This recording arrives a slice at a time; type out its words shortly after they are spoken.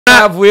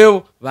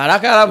yaravuyeho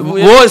baraka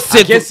yaravuye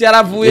bose kesi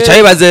yaravuye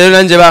cyayibaze rero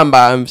nanje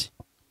bambambye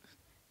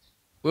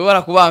we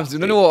barakubamvye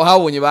none wo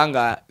habonye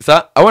bangahe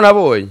sa abona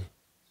abonye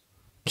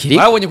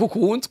barabonye ko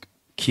kunzwe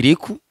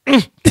kiriku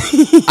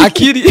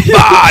akiri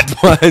bad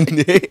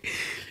man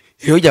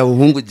yo ya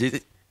buhungu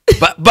je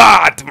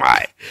bad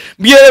man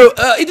rero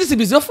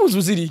idisibizi bafunze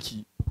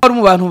uziriki ari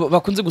mu bantu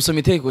bakunze gusoma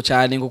itegeko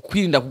cyane ngo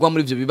kwirinda kugwa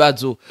muri ivyo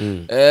bibazo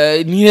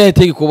niyo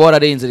itegeko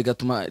bararenze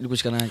rigatuma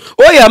rigushika nanjye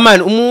oya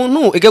man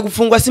umuntu ega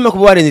gufungwa sima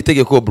kuba warenze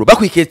itegeko bro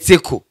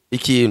bakwiketseko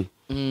ikintu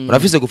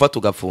urafise gufata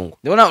ugafungwa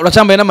ndabona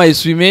uracambaye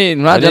n'amayiswime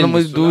nuraja no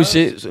muri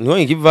douche niho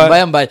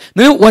ngiva mbaye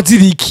none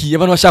waziriki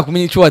abantu bashaka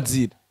kumenya ico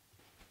wazira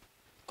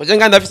koje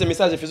nganda afise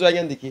message fizo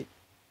yanyandikiye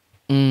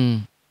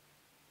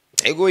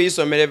ego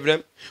yisomere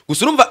vraiment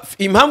gusa urumva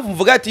impamvu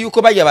mvuga ati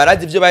yuko bajya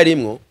barazi ivyo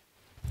barimwo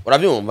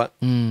uravyumva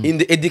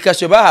inde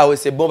education bahawe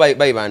c'est bon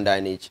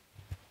bayibandanije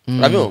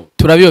uravyumva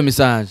turabiyo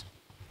message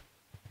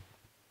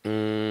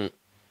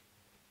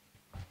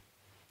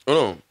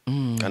no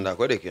kanda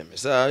kwereke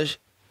message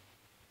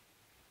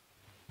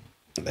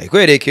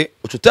ndayikwereke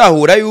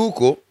utahura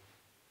yuko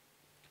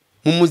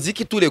mu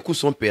muziki tous les coups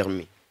sont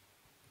permis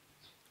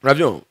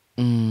uravyumva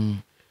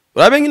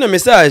urabe ngina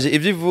message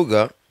ivyo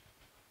ivuga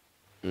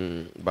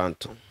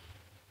Bantu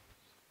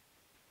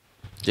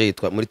je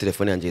yitwa muri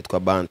telefone yanje yitwa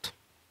Bantu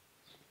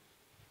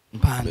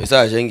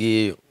message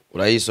ngiyo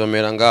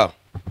urayisomera ngaho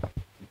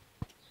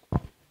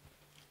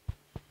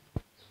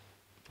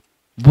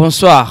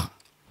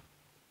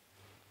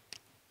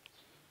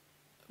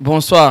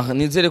bonsoir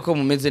nizere ko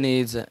mumeze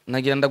neza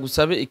nagira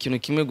ndagusabe ikintu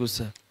kimwe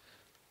gusa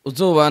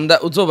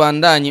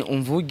uzobandanye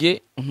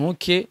umvuge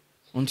untuke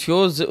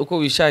untyoze uko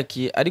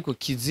wishakiye ariko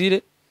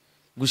kizire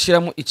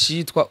gushiramo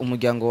icitwa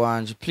umuryango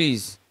wanje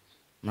please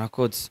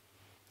murakoze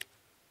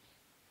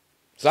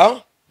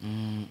sawa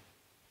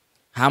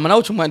hama nawe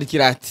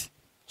ucumwandikira ati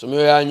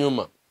somiyo ya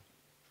nyuma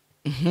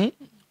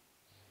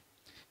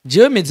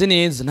jewe meze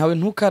neza ntawe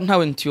ntuka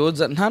ntawe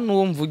ntyoza nta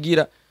nuwo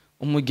mvugira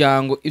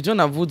umuryango ivyo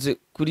navuze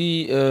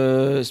kuri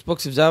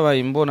Spox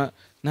vyabaye mbona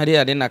nari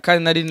arena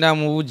kandi nari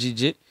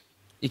namubujije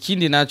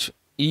ikindi naco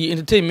iyi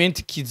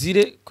entertainment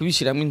kizire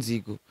kubishiramo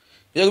inzigo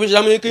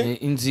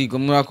inzigo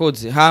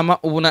murakoze hama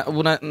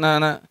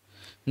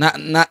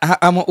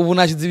ubu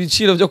nashize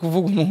ibiciro byo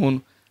kuvuga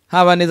umuntu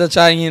haba neza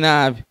canke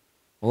nabi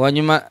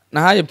wanyuma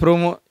nahaye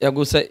promo ya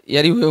gusa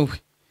yari wewe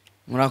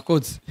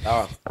murakoze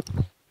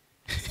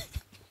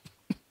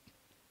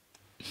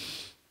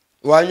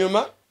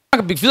wanyuma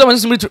BIGFIZZO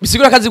abanzi muri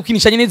bisigura kazi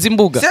kukinishanye neza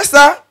imbuga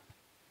sesa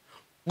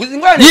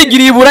guzingwane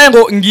yigiriye iburaye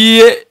ngo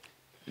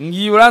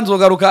ngiye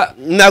uranzogaruka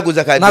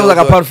naguza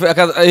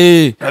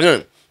parfait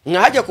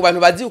nkajya ku bantu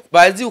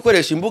bazi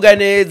gukoresha imbuga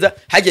neza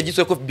hajya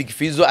giswe ko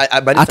BIGFIZZO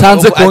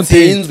atanze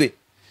content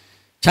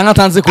cyangwa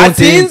atanze content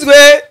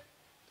atsinzwe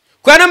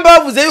kwana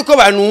mbavuze yuko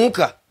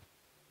banuka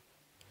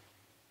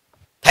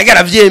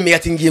hagara vyemeye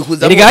ati ngiye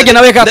kuza rigage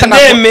nawe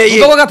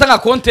katanga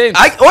content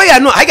oya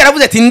no hagara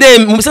avuze ati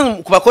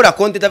musanzwe kubakora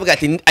content avuga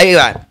ati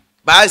ayana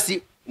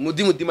basi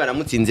mudimu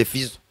aramutsinze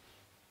Fizzo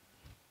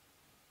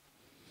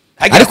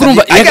ariko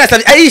urumva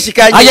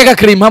arishikanye ayaga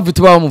kare impamvu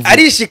tuba bamuvuga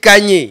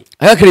arishikanye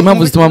ayaga kare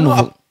impamvu zituma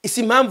bamuvuga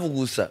isi impamvu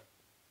gusa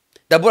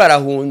dabura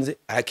arahunze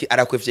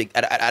arakwefye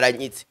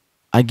aranyitse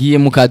agiye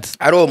mu kazi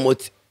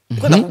aromotse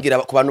uko ndakubwira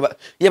ku bantu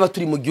yaba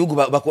turi mu gihugu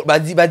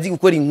bazi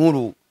gukora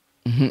inkuru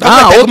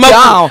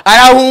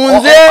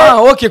arahunze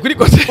okay kuri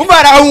kose umva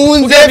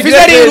arahunze Fizzo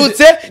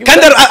arirutse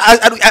kandi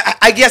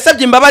agiye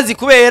asabye imbabazi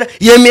kubera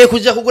yemeye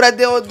kuja kugura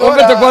deodora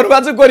ufite kwa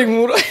rubanze gukora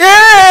inkuru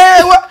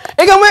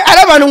ega mwe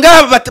ari abantu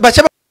ngaha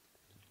bacha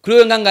kuri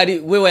we ngangari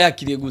we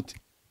wayakiriye gute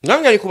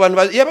ngangari ku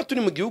bantu yaba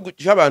turi mu gihugu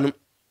cy'abantu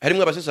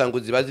harimwe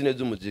abasesanguzi bazi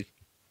neza umuziki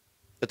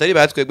atari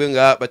batwegwe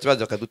nga bakibaza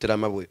bakadutera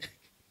amabuye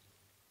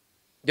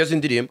byose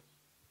indirimbo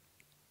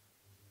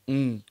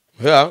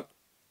ya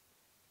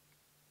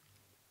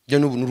je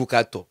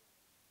nurukato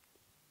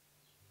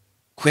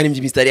kwene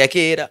mbyimistari ya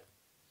kera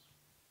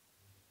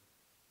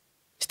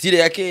style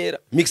ya kera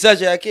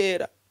mixage ya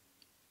kera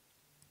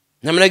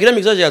namanagira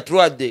mixage ya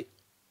 3D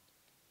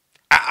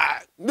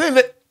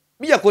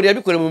bijya Korea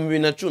bikore mu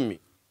 2010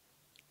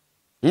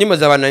 nyuma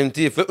za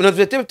 90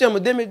 unavete mu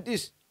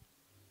 2010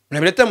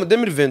 unavete mu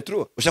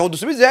 2023 ushaka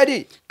kudusubiza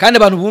yari kandi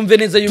abantu bumve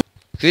neza yuko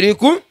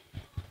Kirikou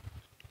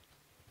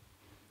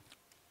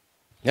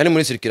yari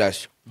muri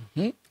circulation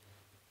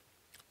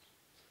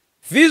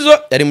Fizzo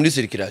yari muri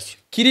circulation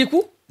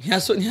Kirikou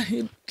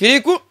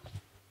Kirikou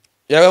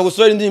yaga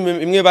gusora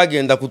indimi imwe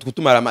bagenda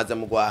kutumara amaza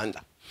mu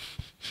Rwanda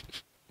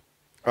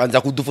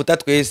abanza kudufuta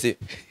twese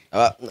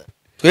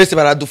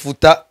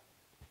baradufuta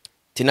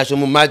tinasho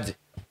mu maze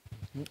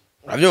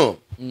urabyo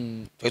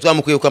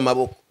twamukuye ko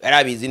amaboko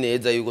yarabizi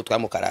neza yuko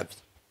twamukaravye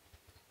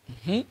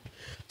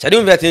cyari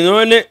umva ati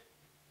none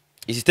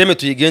isysteme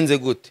tuyigenze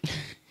gute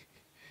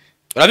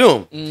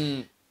urabyo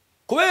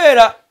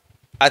kubera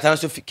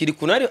attention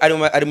Kirikou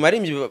ari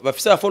marimbi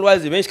bafisa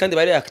followers benshi kandi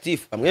bari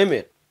active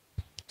bamwemera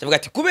cyavuga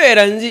ati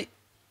kubera nzi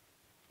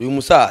uyu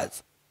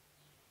musaza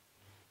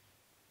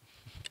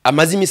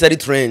amazi misari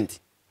trend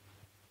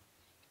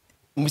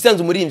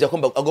mubisanzwe umuririmbyi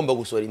agomba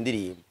gusohora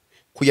indirimbo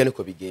kuya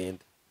niko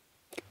bigenda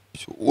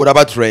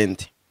uraba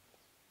trend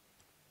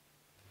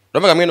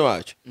uravuga mwene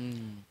wacu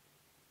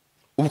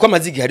ubu ko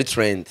amazigi hari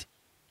trend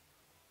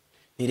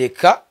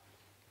nireka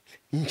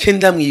nke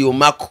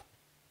ndamwiyomako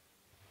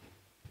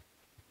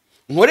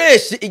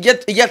nkoreshe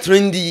ijya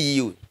trend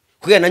yiwe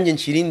kugira nanjye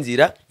nshira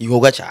inzira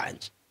ihoga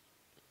cyanje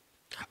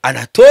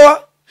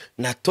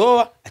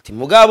natoa ati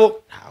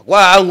mugabo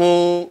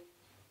ntagwanko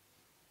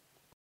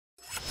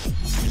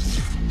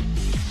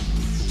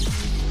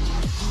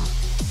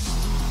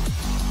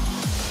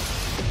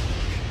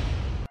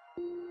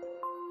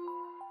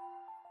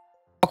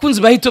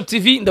Akunzi ba Hitop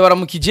TV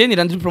ndabaramukije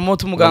nirandi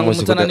promote umuganga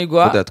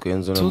mutananirwa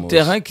tout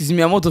terrain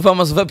kizimya moto va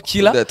Amasozi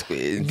BIGFIZZO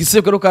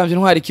giseko kamvye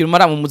ntwarikira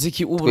umara mu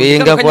muziki ubu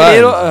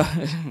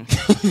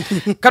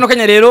kano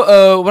kanya rero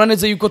ubona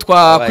neza yuko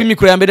twa kuri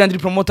micro ya mbere ndiri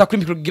promoter kuri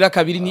micro gira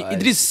kabiri ni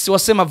Idris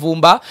wasema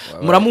vumba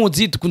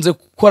muramuzi tukunze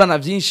gukorana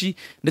byinshi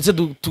ndetse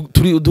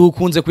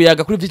dukunze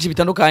kuyaga kuri byinshi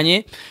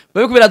bitandukanye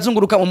babe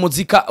kubirazunguruka mu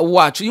muzika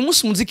wacu uyu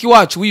munsi muziki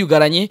wacu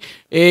wiyugaranye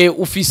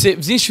ufise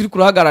byinshi uri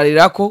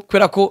kuruhagararirako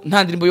kwera ko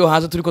nta ndirimbo yo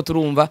hanze turiko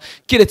turumva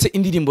kiretse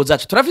indirimbo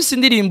zacu turafise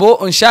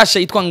indirimbo nshasha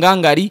yitwa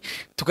Ngangari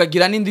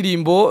tukagira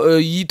n'indirimbo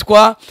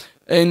yitwa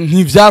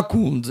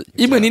NTIVYAKUNZE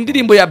imwe ni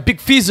indirimbo ya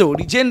BIGFIZZO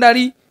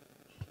legendary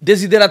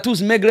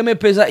Desideratus Megreme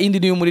peza indi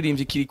niyo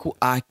muririmbyi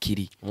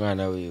KIRIKOU-AKILI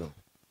mwana wiyo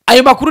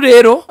ayo makuru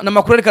rero na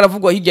makuru ariko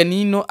aravugwa hirya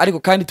nino ariko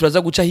kandi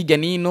turaza guca hirya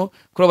nino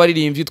kuri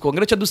abaririmbyi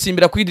twongera cyo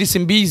dusimbira kuri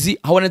SIMBIZI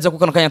haboneza ko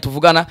kano kanya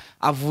tuvugana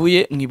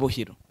avuye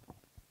mwibohero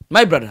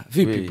my brother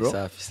vipi bro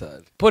safi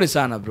sana pole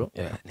sana bro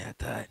ni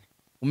hatari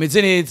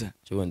umeze neza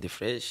cyo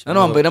fresh nano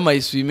wambaye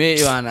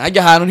n'amayiswime bana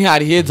hajya ahantu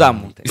ntihari heza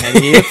mu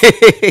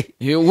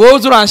wowe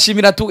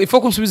uranshimira tu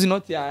ifo kunsubiza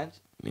inoti yanje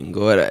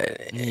Ngora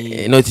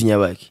inoti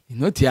nyabaki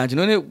inoti yanje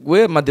none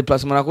we ma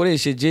déplacement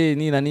nakoresheje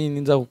nini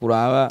nza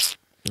kukuraba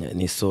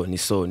ni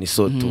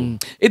so tu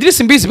Idris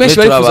SIMBIZI benshi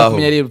bari kuza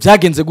kumenya rero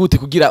byagenze gute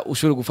kugira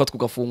ushobore gufatwa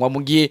ugafungwa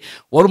mu gihe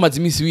wari umaze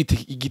iminsi wite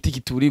igiti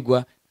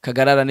kiturirwa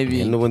kagarara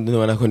n'ibindi n'ubundi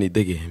nubona ko ni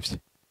degemvye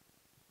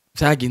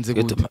byagenze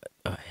gute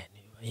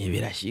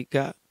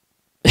birashika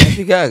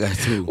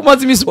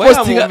umaze iminsi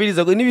postinga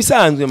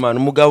nibisanzwe man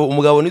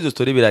umugabo nizo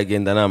story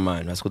biragenda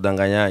namana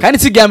baskudanganya kandi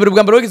sigambira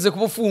ubwa mbere wageze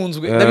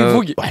kubufunzwe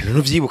ndabivuge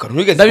nuvyibuka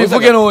nugeze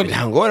ndabivuge none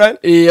ntangora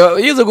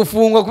yize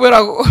gufungwa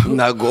kubera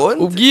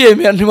nagonze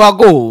ubwiyemera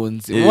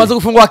ntiwagonze umaze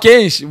gufungwa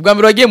kenshi ubwa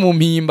mbere wagiye mu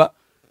mpimba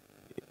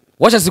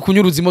washatse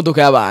kunyuruza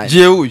imodoka y'abanje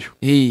je uyu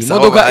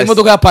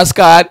imodoka ya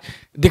Pascal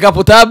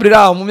decapotable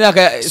raho mu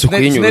myaka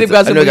sinari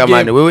bwaze muri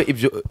game wewe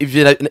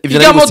ivyo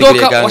nari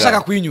gusigirega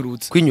washaka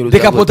kwinyurutsa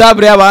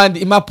decapotable y'abandi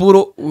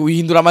impapuro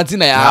uhindura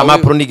amazina yawe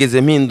amapuro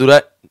nigeze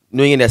mpindura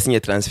no nyene yasinye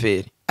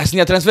transfer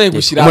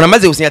gushira umuntu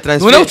amaze gusinya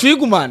transfer none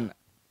ucuyigumana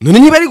none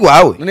niba ari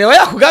gwawe none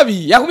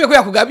yakugabi yakubye ko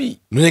yakugabi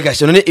none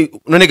gasha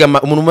none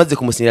gama umuntu umaze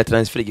kumusinyira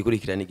transfer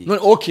gikurikirana iki none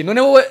okay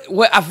none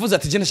we avuze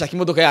ati je nashaka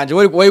imodoka yanje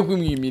wowe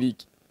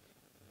kwimwimiriki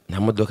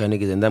nta modoka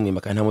nigeze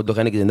ndamwima kandi nta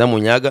modoka nigeze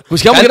ndamunyaga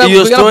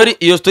kandi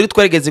iyo story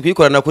twarigeze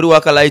kuyikorana kuri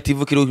Waka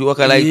TV kuri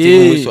Waka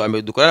TV muri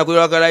Swambe dukorana kuri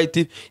Waka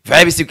TV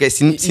vibes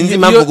sinzi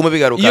impamvu gume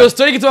bigaruka iyo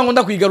story gituma ngo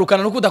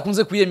ndakuyigarukana nuko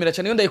udakunze kwiyemera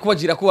cyane yo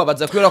ndayikubagira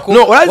kubabaza kubera ko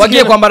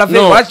wagiye kwambara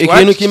fake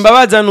ikintu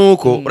kimbabaza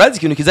nuko urazi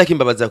ikintu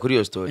kizakimbabaza kuri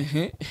iyo story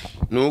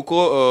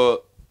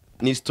nuko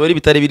ni story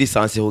bitari biri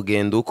sanse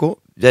kugenda uko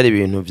byari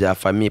ibintu bya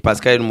famille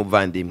Pascal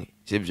n'umuvandimwe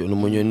sibyo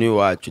n'umunyoni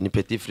wacu ni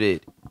petit frère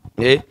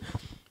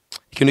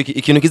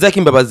ikintu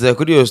kizakimbabaza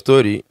kuri iyo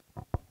story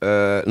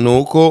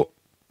nuko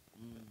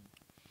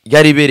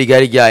yari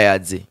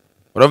ryayaze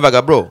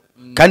uravuga bro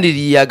kandi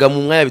riyaga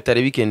mu mwanya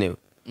bitari bikenewe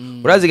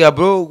uraziga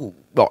bro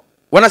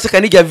wanaseka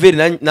nijya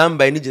veri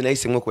nambaye nije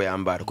nahise nko ko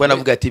yambara ko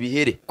navuga ati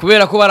bihere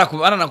kubera ko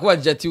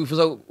baranakubajije ati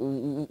wifuza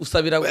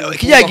usabira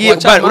kiyagiye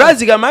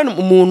uraziga man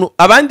umuntu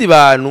abandi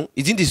bantu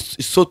izindi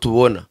so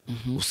tubona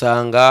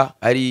usanga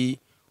ari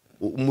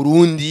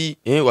umurundi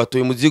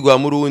watoye muzigo wa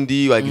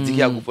murundi wagize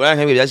iki yakufura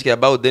nk'ibyo byashikira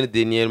about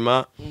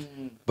dernièrement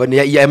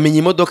yamenye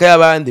imodoka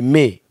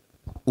y'abandi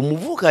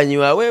umuvukanyi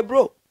wawe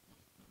bro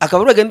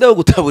akabura genda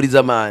gutaburiza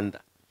amanda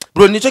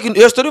bro nico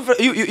iyo story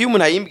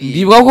y'umuntu ayimbwiye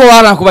ndibwa ko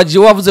barakubajije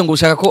wavuze ngo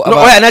ushaka ko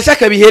oya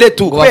nashaka bihere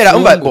tu kubera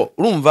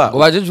urumva ngo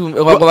baje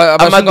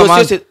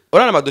amadosiye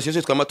orana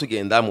amadosiye twama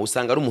tugendamo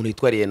usanga ari umuntu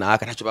yitwariye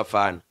naka ntaco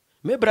bafana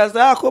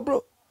braza yako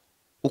bro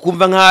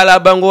ukumva nka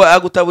araba ngo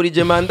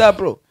agutaburije manda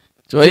bro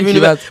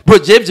bro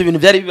jebye ibintu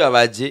byari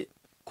bibabaje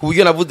ku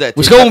buryo navuze ati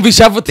ushaka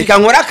wumvisha avuti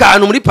kankora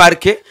akantu muri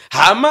parke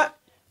hama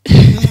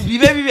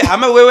bibe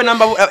hama wewe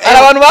namba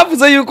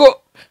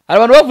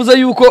abantu bavuze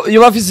yuko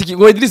iyo bafise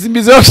ikigo Idris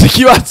SIMBIZI bafise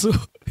ikibazo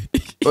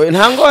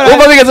ntangora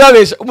umva bigeze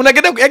babesha umuntu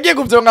agende yagiye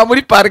kuvyonga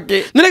muri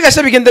parke none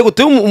gasha bigende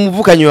gute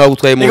umuvukanyi wawe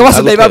utwaye mu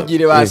basi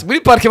ndababwire basi muri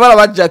parke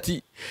barabaje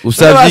ati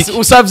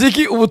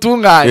usavyiki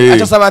ubutunganye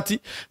acha sabati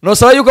no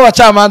saba yuko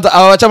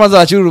abacamanza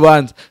bacira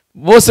urubanza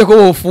bose ko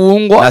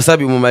bofungwa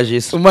nasabi mu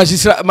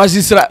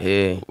magistrat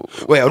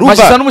we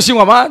urumva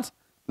n'umushingwa manza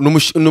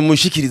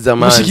numushikiriza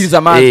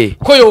amazi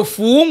ko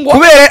yofungwa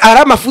kubera ari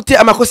amafuti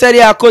amakosa yari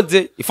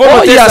yakoze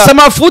yasa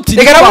amafuti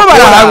reka nabo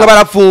barahangwa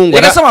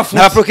barafungwa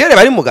nta procureur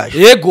bari mugasho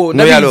yego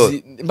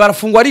nabizi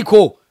barafungwa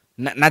ariko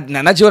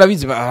naje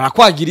urabizi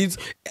barakwagiriza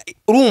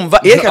urumva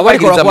yeka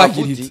kwagiriza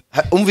amafuti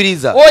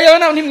umviriza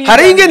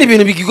hari ingene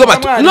ibintu bigigwa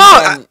matu no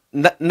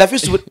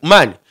ndafise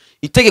man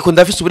itegeko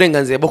ndafise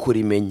uburenganzira bwo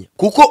kurimenya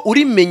kuko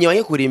urimenya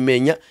wanye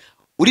kurimenya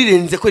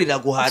urirenze ko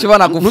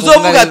riraguhana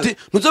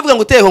nuzovuga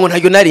ngo uteho ngo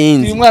ntaryo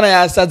narinzi uyu mwana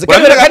yasaze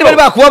kandi bari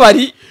bakuba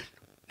bari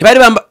bari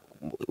bamba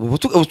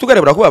ubutugare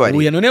burakuba bari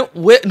uya none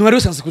we ntwari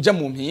usanze kuja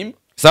mu mpimba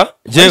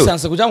jewe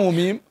usanze kuja mu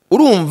mpimba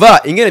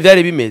urumva ingene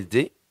byari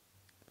bimeze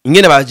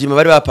ingene abajima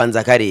bari bapanze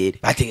akarere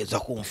bategezwa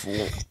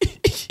kumfunga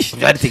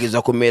byari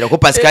tegezwa kumera ko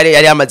Pascal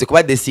yari yamaze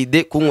kuba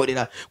decide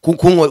kunkorera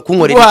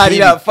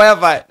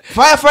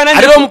fire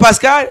nandi mu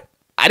Pascal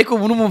ariko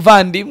ubu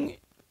n'umuvandimwe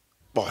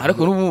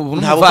ariko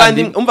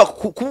n'umuvandimwe umva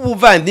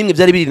kubuvandimwe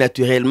byari biri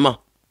naturellement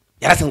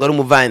yarasanzwe ari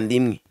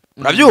umuvandimwe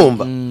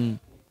urabyumva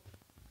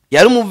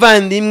yari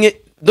umuvandimwe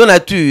de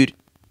nature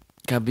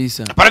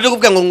kabisa para byo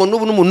kuvuga ngo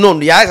n'ubu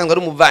n'umunondo yarasanzwe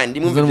ari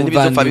umuvandimwe mvite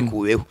n'ibizopfa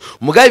bikuweho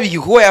umugabe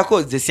bigikuwe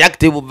yakoze si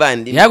acte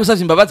y'ubuvandimwe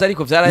yagusavye imbabazi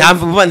ariko vyaraye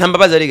nta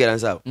mbabazi arigera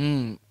nsaba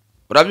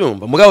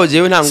urabyumva mugabo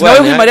jewe nta ngwa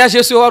nawe Mariage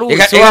Yesu wari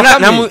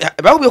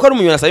bakubwiye ko ari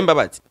umunyona asaba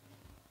imbabazi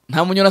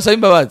nta munyona asaba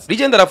imbabazi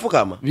rigenda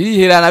arapfukama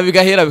biriherana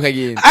bigahera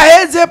bikagenda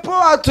aheze po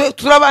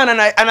turabana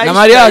na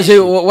Mariage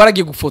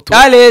waragiye gufoto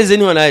aleze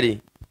niho nari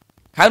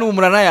kandi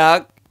umurana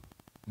ya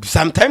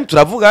sometime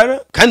turavugana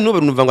kandi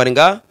n'ubu numva ngo ari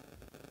ngaha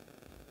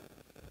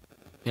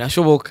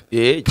birashoboka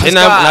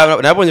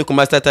nabonye ku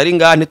master ari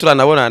ngaha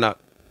ntituranabonana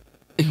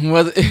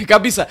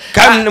kabisa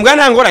kandi mbwa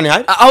nta ngorane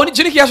hari aho ni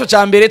cyo kiyasho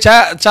ca mbere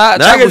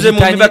nageze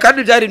mu mpimba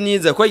kandi byari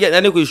myiza ko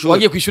nane kwishura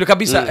wagiye kwishura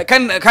kabisa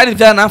kandi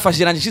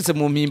byaranamfashije nanje nshitse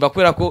mu mpimba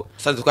kwera ko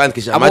sanze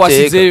kwandikisha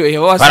amateka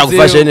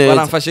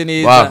baramfashe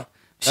neza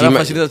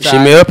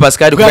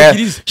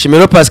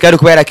Shimero Pascal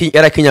kuba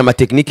yarakinya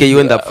amateknike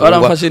yiwe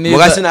ndafungwa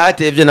mugasi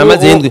nahatevye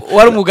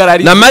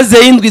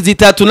namaze indwi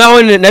zitatu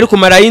naho nari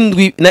kumara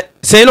indwi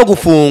se no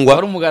gufungwa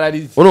wari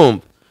umugararizi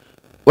urumva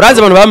uraze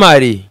abantu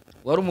bamari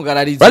wari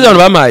umugararizi uraze abantu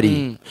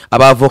bamari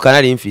abavoka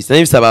nari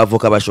mfise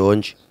abavoka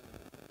bashonje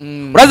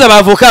uraze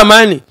abavoka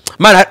man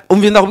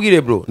umva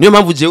ndakubwire bro niyo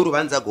mpamvu je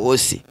urubanza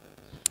gose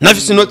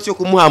nafise inoti yo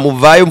kumuha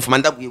muvayo mfuma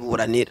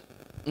ndabwiburanira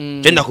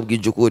je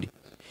ndakubwije ukuri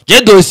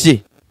je dossier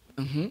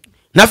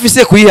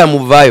nafise kuyiha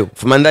muvayo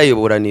mfuma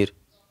ndayiburanira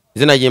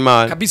izina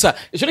ry'Imana kabisa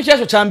ico ni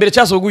kiyasho ca mbere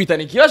cyaso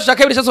guhitana ikiyasho ca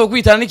kabiri cyaso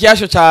guhitana ni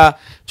kiyasho ca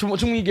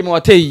c'umwigeme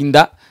wateye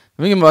inda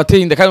mwigeme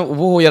wateye inda kandi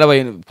ubu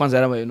yarabaye kwanza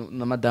yarabaye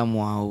na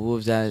madamu wawe ubu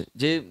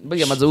vyaje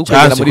bari yamaze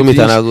gukorera muri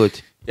kumitana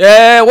gute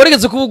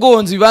warigeze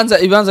kubugonza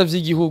ibanza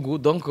vy'igihugu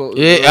donc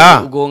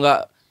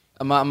ugonga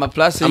ama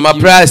place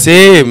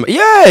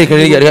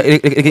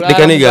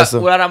reka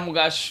nigaso urara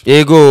mugasho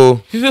yego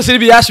byose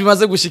biyasho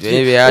bimaze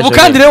gushikira ubu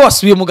kandi rero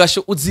wasubiye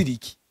mugasho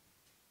uziriki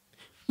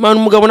man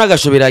umugabo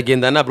nagasho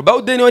biragenda nabro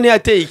bawudeni wone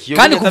yateye ikiyo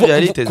kandi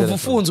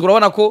kuvufunzwe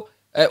urabona ko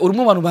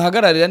urimo abantu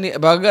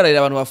bahagararira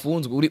abantu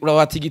bafunzwe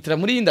urabatigitira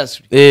muri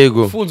industry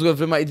yego ufunzwe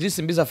vraiment Idris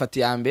Simbizi afati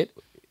ya mbere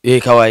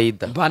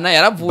kawaida bana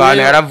yaravuye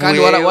kandi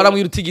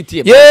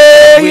waramwirutigitiye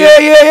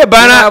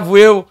bana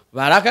yaravuye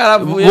baraka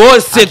yaravuye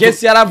bose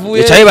kesi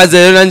yaravuye cyayibaze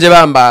rero nanje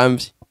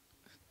bambambye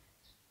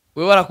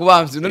we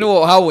barakubambye none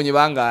wo habonye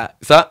banga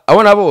sa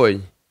abona abonye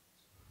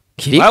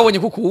barabonye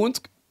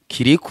kukunzwe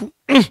kiriku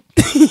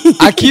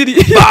akiri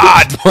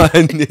bad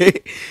man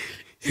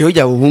yo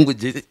jya buhungu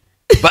je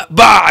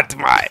bad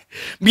man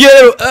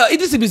biero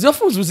Idris Simbizi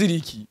bafunzwe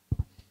uziriki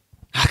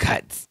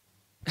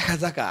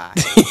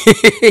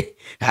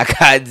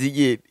akazi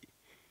yebe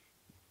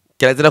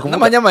kirazira kuvuga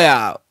n'amanyama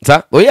yawe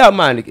sa oya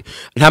man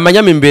nta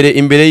manyama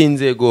imbere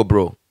y'inzego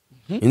bro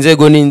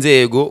inzego ni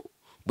inzego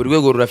buri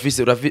rwego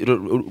rurafise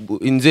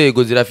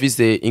inzego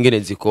zirafise ingene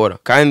zikora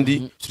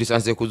kandi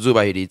turisanze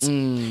kuzubahiriza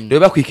rero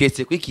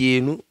bakwiketse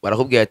kw'ikintu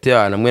barakubwiye ati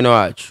bana mwene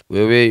wacu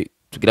wewe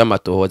tugira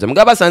amatohoza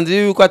mbwa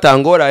basanze yuko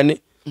atangorane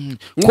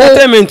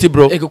entertainment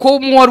bro ko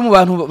mwari mu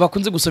bantu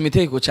bakunze gusoma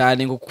itegeko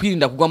cyane ngo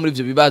kwirinda kugwa muri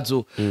ivyo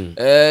bibazo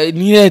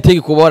niye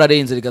itegeko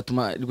bararenze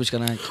rigatuma rigushika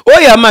naye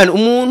oya man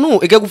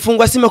umuntu ega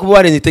gufungwa sima kuba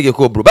warenze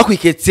itegeko bro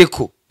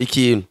bakwiketseko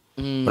ikintu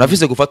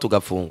urafise gufata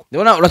ugafungwa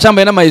ndabona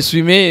uracambaye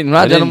n'amayiswime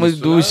nuraja no muri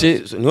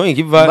douche niho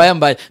ngiva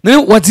mbaye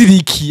none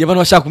waziriki abantu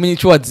bashaka kumenya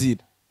ico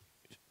wazira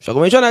ushaka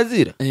kumenya ico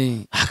nazira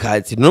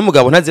akazi no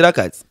mugabo ntazira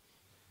akazi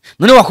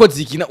none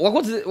wakoze iki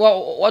wakoze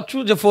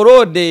wacuje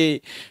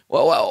forode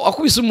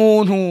wakubise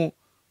umuntu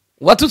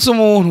watutse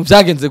umuntu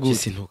byagenze gute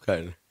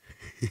sinukana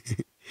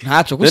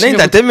ntaco gushika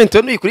none entertainment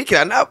no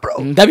ikurikirana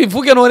bro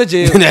ndabivuge none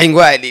je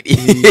nayingwaniri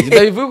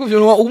ndabivuge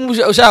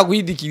kuvyo ushaka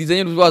guhidikiriza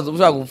nyine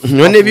ushaka gufuka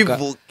none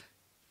bivuge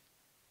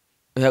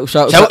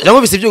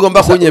Jango bisi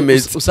byugomba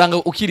kunyemeza usanga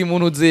ukiri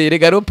muntu ze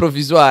rega ro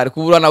provisoire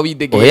kuburana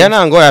widege oya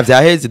nango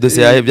yavyaheze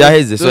dose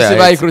byaheze so ya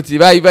bayikruti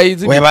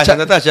bayizi oya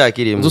bashaka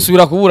tashakirimo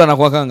uzusubira kuburana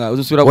kwa kanga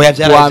uzusubira oya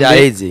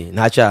byaheze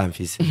ntaca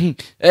mfise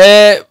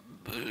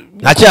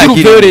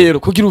ntacyakiri rero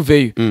kugira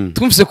uveyo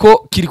twumvise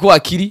ko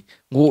KIRIKOU-AKILI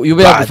ngo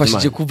yube Bad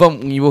yagufashije man. kuva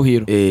mu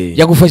ibohero Eh.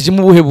 yagufashije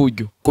mu buhe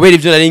buryo kubera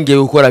ivyo nari ngiye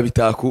gukora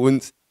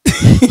bitakunze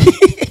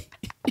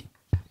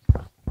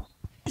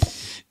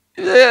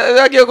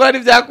yagiye gukora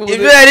n'ivyakunze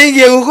ivyo nari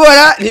ngiye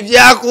gukora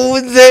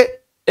ntibyakunze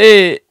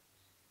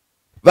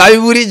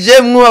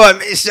babiburijemwo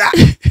babamesha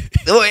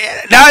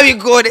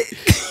ntabikore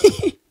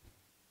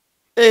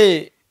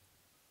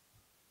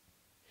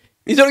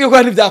ivyo ngiye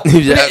gukora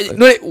n'ivyakunze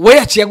none we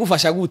yaciye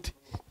agufasha gute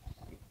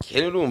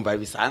kene urumva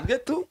bisanzwe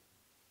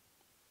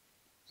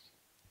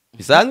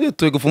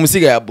tu gufa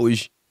umusiga ya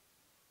buji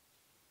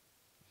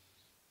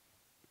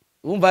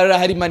wumva rero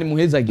hari imana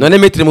imuhezagira none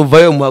metre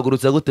muvayo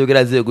muhagurutsa gute kugira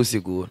aziye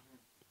gusigura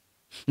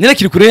nene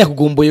Kirikuru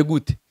yakugomboye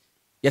gute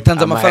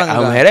yatanze amafaranga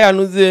amahera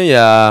yanuze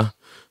ya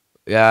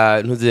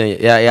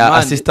Mande.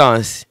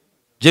 assistance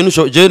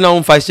je na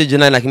umfashe je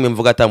na kimwe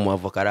mvuga atamu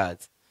avoka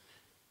arazi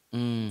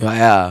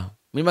ya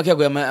muri make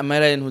yaguye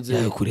amahera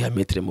y'intuze kuri ya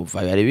metre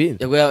muvayo ari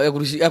ibindi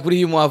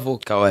yakuriye mu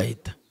avoka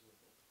kawaida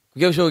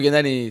kugira ushobora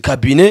kugenda neza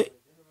cabinet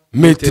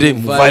metre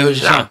muvayo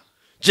Jean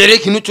jere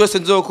ikintu cyose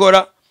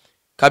nzokora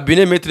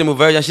cabinet metre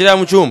muvayo yashira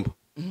mu cyumba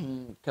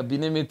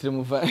cabinet metre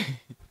muvayo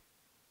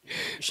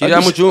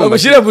shira mu cyumba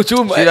shira mu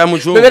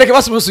cyumba bereke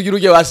basi musugira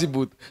ugiye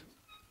wasibuta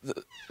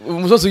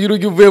umusugira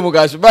ugiye uvuye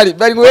mugasho bari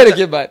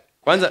ngwereke bari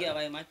kwanza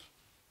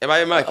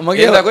ebaye maki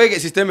ngenda kwege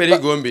system iri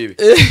gombe ibi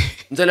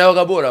nzana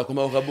wakabora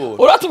kuma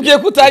wakabora uratubwiye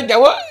kutajya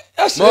wa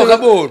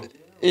wakabora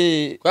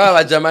kwa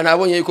bajama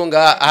nabonye yuko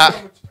nga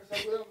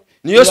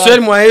niyo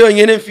swel mwa heyo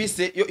nyene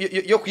mfise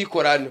yo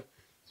kwikorana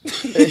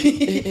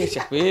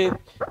chakwe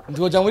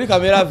ndoja muri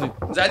kamera vi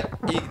nzari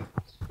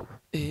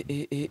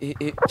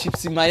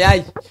chips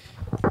mayai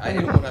ari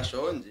umuntu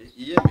ashonje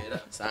yiyemera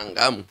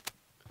sangamu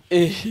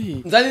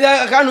nzari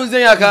akantu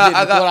uze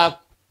aka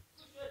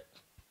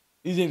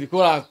ize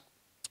ndikora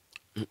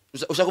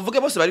ushakuvuge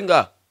bose bari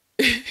nga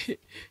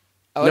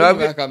abari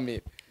muri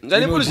kamera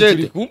nzari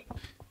bullshit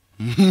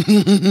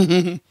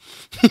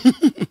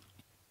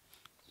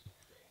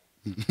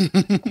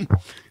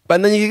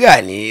bandanye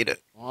ikiganiro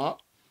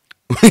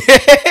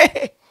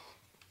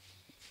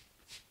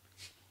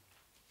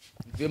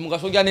Ve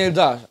mugasho gya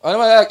neza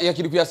arama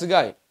yakiri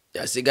kuyasigaye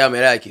yasigaye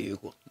amera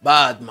yakiriko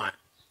bad man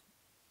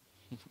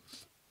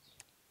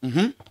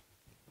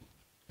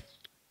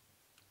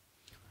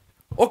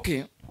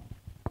okay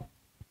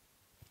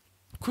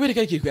kubera ko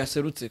yakiri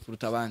kuyaserutse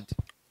kuruta abandi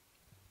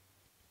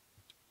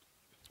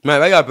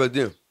baya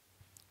pedi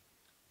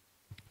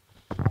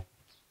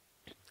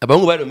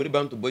abahungu bari muri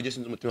Bantu Boy je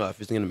sinzi umutima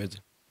bafise ngene meze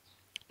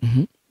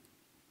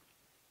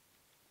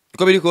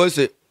uko biri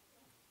kose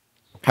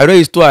hariho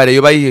histoire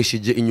yo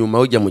bayiheshije inyuma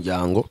y'ujya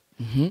muryango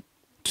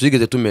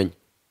tuzigeze tumenya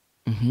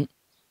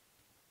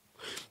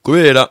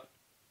kubera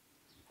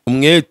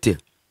umwete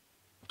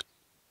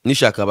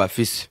nishaka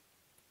bafise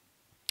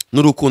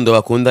n'urukundo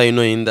bakunda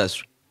ino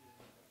industry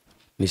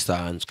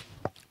nisanzwe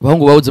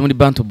bahungu bawuze muri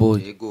Bantu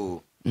Boy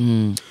yego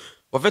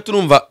wafite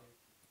urumva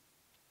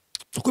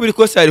uko biri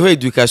kose hariho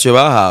education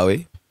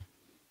bahawe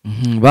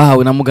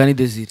bahawe na Mugani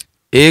Desire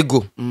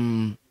ego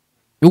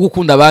yo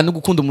gukunda abantu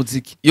gukunda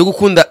umuziki yo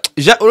gukunda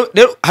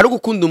rero hari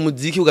gukunda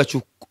umuziki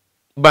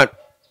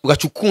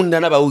ugacukunda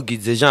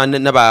n'abawugize Jean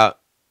n'aba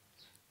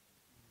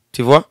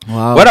tu vois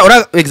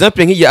ora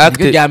exemple nk'iyi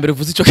acte ya mbere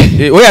uvuze ico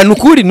oya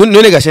nukuri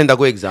none gashenda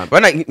ko example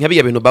bana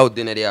nkabiya bintu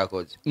Bawden yari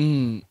yakoze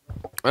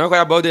bana ko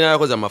ya Bawden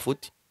yakoze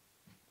amafuti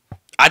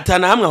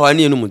atana hamwe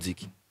hawaniye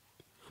n'umuziki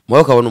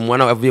mwaho kabona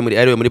umwana avuye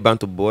muri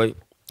Bantu Boy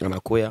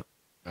anakoya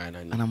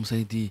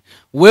anamusaidiye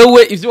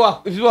wewe ivyo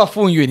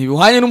wafungiwe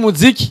ntibihanye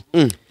n'umuziki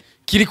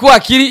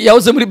KIRIKOU-AKILI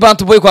yahoze muri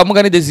Bantu Boy kwa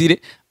Mugani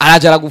Desire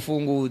araje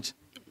aragufunguje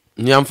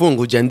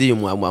ntiyamfunguje ndi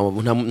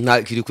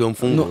nta Kiriko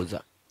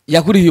mfunguza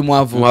yakuriye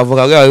umwavu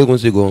umwavuka bwawe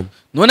kunsigo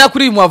none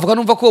akuriye umwavuka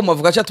numva ko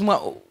umwavuka cyatuma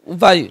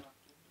uvaye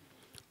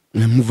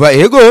muva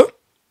ego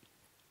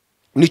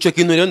nico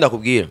kintu rero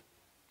ndakubwira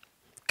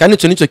kandi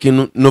ico nico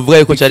kintu novuga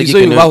yuko cyari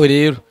gikenewe yubaho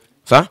rero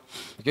fa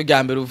cyo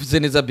gya mbere uvuze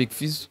neza Big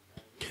Fizzo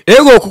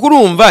ego kuko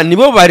urumva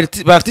nibo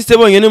bartiste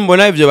bonyene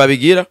mbona ivyo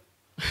babigira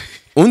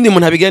undi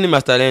muntu abigira ni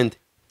Masterland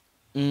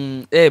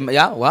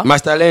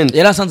Masterland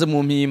yarasanze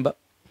mu mpimba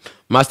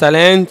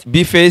Masterland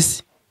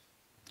B-Face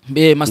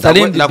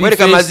Masterland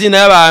nakwereka amazina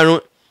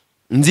y'abantu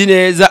nzi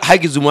neza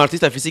hagize umu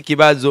artiste afise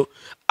ikibazo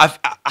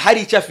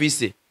hari icyo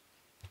afise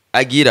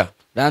agira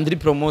Landry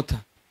Promoter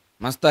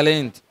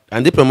Masterland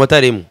Landry Promoter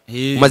arimo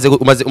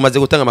umaze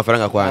gutanga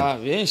amafaranga kwanda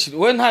benshi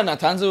we nta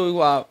natanze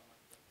wawe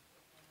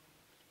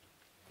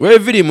wewe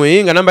viri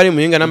muhinga namba ari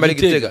muhinga namba ari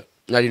Gitega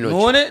nari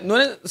noki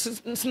none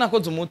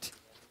sinakoze umuti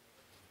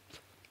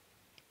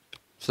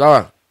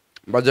sawa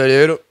mbaje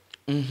rero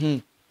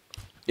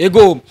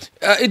ego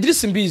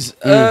Idris Simbizi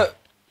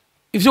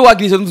ivyo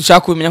wagirize ndushaka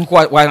kumenya nko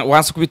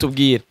wanse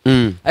kubitubwira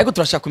ariko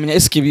turashaka kumenya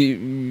eske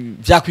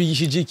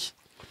byakwigishije iki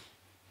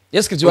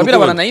eske byabira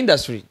abana na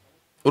industry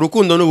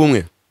urukundo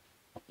n'ubumwe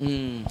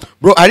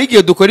bro ari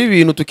giye dukora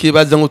ibintu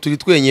tukibaza ngo turi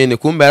twenyene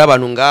kumbe ari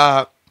abantu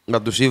ngaha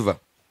badushiva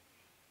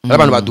ari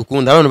abantu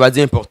badukunda abantu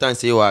bazi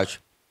importance yacu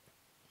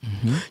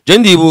je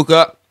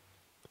ndibuka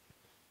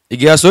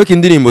igihe asohoka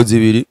indirimbo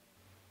zibiri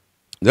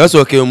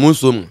Ndasohokeye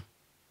umunsi umwe.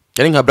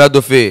 Cyari nka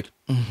Brad Fair.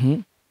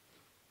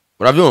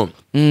 Urabyumva?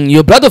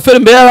 Iyo Brad Fair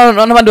mbere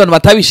n'abandi bantu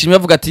batabishimye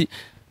bavuga ati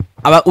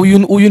aba uyu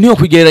ntiyo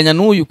kwigereranya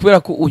n'uyu kubera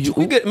ko uyu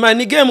man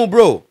ni game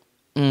bro.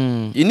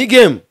 Ni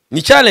game,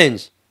 ni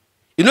challenge.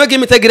 Ino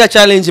game itagira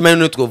challenge man,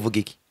 none twovuga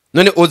iki?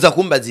 None oza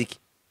kumbaza iki?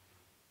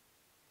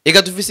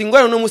 Ega tufise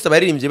ingwano no musa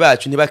baririmbye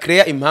bacu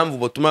ntibakreya impamvu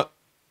botuma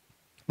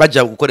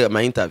baja gukora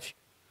ama interview.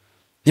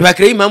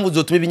 Ntibakreya impamvu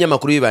zotuma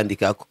ibinyamakuru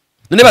bibandikako.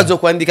 None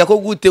bazokwandikako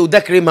gute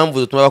udakreya impamvu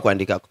zotuma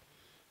bakwandikako?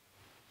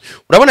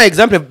 Urabona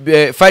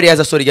example Fari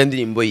yaza sori ya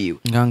ndirimbo yiwe.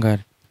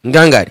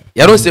 Ngangari.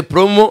 Yarose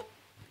promo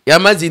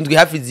yamaze indwi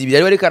hafi zibiri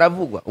ari bareka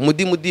aravugwa.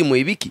 Umudimu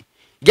ibiki?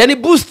 Yani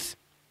boost.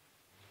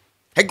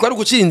 Heko ari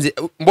gucinze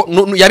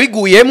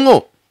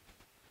yabiguyemwo.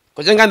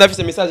 Koje nganda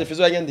afise message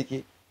Fizzo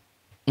yanyandikiye.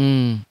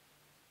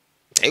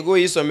 Ego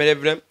yisomere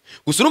vraiment.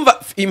 Gusa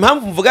urumva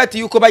impamvu mvuga ati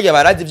yuko bajya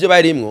barazi ibyo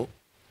barimwo.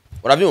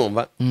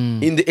 Urabyumva?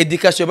 Indi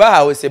education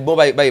bahawe c'est bon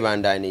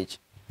bayibandanije.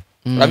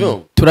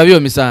 Urabyumva? Turabiyo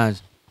message.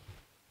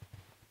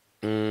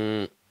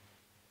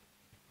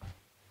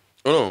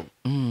 No.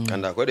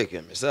 Kanda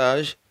kwereke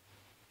message.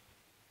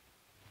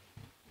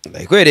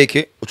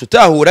 Ndayikwereke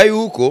ututahura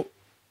yuko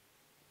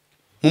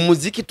mu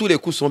muziki tous les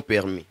coups sont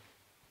permis.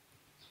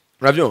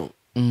 Urabyumva?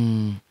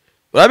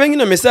 Urabe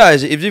ngina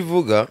message ivyo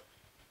ivuga.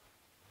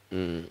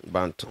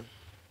 Bantu.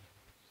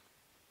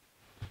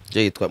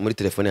 Je yitwa muri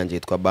telefone yanje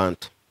yitwa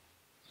Bantu.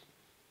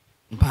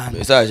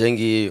 Message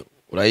ngiyo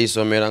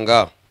urayisomera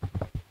ngaho.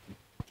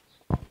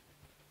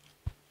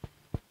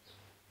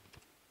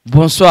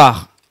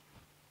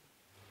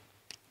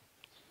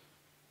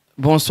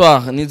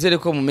 Bonsoir, nizere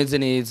ko mumeze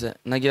neza.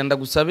 Nagira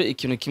ndagusabe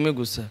ikintu kimwe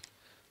gusa.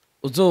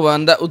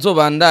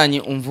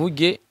 Uzobandanye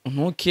umvuge,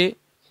 untuke,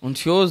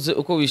 untyoze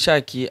uko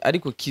wishakiye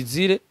ariko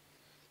kizire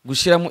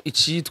gushiramo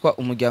icitwa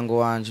umuryango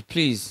wanje.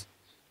 Please.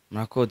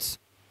 Murakoze.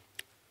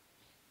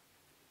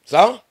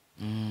 Sawa?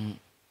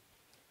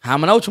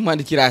 Hama nawe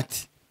ucumwandikira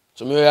ati.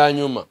 Somiyo ya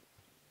nyuma.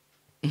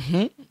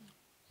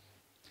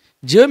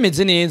 Jewe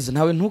meze neza,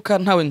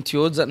 ntawe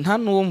ntyoza, nta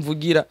nuwo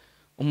mvugira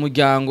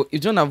umuryango.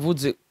 Ivyo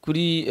navuze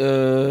kuri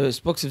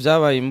Spox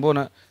vyabaye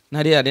mbona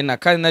ntari arena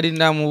kandi nari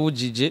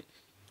ndamubujije.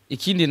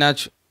 Ikindi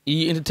naco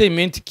iyi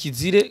entertainment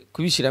kizire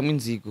kubishiramo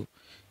inzigo.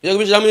 Yo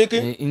kubishiramo iki?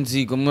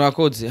 Inzigo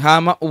murakoze.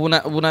 Hama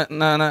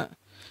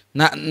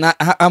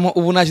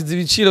ubu nashize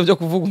ibiciro byo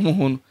kuvuga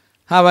umuntu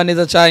haba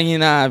neza canke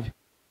nabi.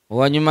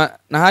 Wanyuma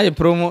nahaye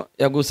promo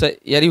yagusa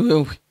yari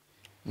wewe.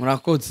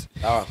 Murakoze.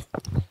 Sawa.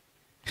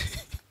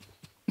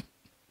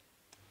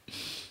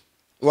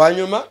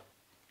 Wanyuma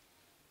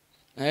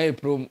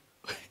promo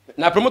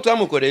na promo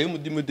twamukoreye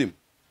umudimu.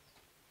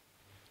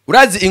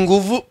 Urazi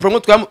inguvu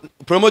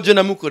promo je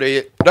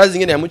namukoreye, urazi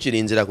ingene yamucira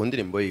inzira ku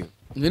ndirimbo yiwe.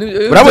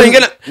 Urabona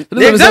ingene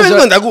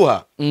neza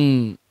ndaguha.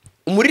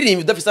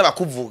 Umuririmbi udafise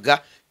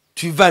abakuvuga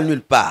tu vas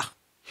nulle part.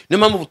 No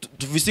mpamvu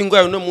tuvise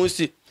ingwayo no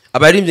munsi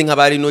abaririmbyi nka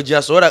bari no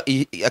jasora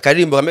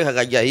akaririmbo kamwe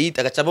kakajya hit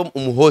agacabo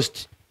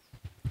umuhost.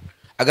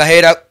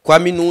 Agahera kwa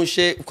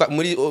Minushe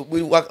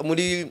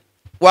muri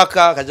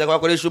waka akaja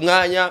kwakoresha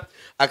umwanya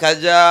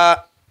akaja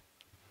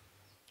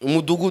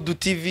umudugudu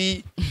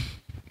TV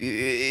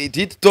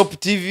top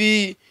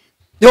TV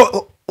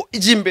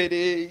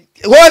ijimbere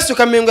hose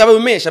ukamengo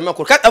abamesha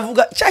amakuru kandi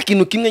avuga cya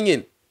kintu kimwe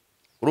nyene.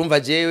 Urumva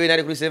jewe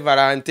nari kuri Saint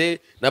Valentin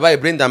nabaye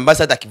brand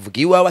ambassador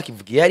akivugiwa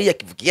akivugiya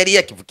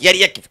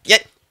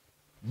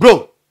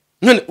bro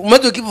none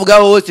umaze ukivuga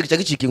hose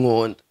cyagicika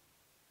inkonda.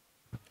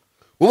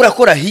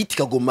 Urakora hit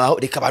kagomaho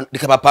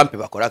reka bapampe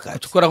bakora kacu.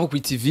 Tukora nko ku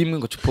TV imwe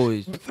ngo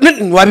tupoye.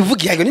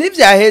 Wabivugiye ngo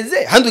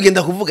n'ivyaheze handi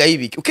ugenda kuvuga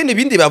ibiki. Ukene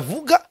ibindi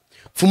bavuga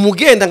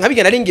fumugenda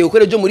nkabigenda aringiye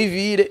ukore byo muri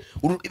ville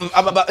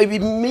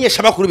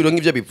ibimenyesha bakuru biro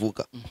ngivyo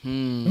bivuga.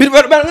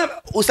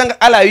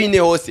 Usanga ala une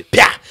hose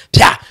pya.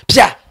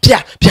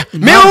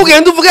 Mewe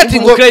ugenda uvuga ati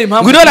ngo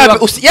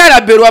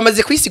yarabero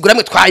amaze kwisigura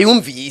mwe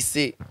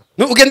twayumvise.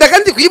 Ugenda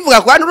kandi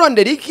kwivuga kwa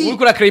nurondera iki? Uri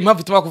kora claim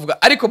impamvu tuma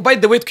kuvuga ariko by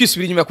the way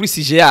twisubira inyuma kuri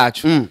CG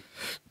yacu.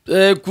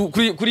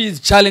 Kuri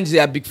challenge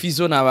ya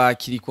BIGFIZZO na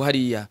KIRIKOU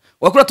hariya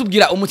wakura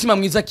tubwira umutima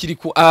mwiza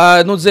KIRIKOU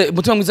noze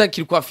umutima mwiza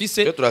KIRIKOU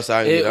afise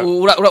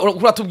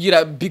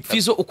uratubwira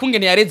BIGFIZZO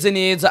ukungene yareze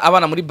neza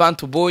abana muri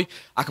Bantu Boy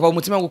akaba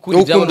umutima wo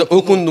gukunda ibyabo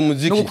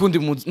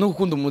no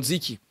gukunda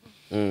umuziki.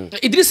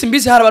 Idris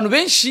Simbizi hari abantu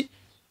benshi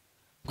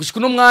gushika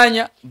no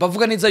mwanya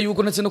bavuga neza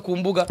yuko ndetse no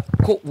kumbuga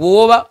ko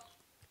woba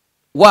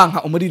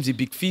wanka umuririmbyi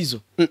BIGFIZZO.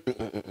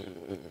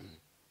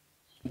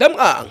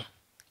 Ndamwanga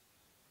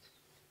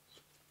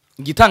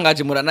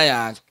gitangaje murana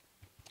yaje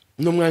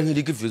no mwanki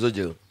BIGFIZZO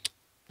jewe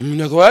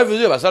umuntu ko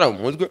yavuze basara mu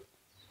mutwe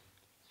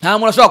nta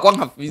muntu ashobora kwa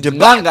nka FIZZO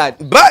ngangari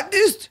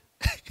badist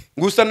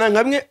gusa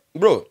nankamwe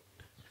bro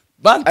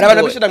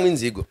arabana bishira mu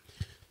inzigo.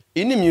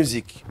 Iyi ni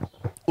music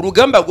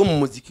urugamba rwo mu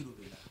muziki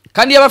rubera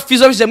kandi yaba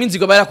FIZZO bishira mu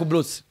inzigo bara ku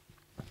blotse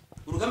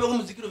urugamba rwo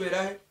mu muziki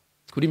rubera he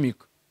kuri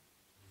miko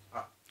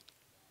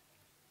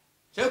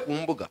cyo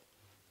kumbuga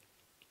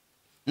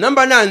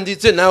namba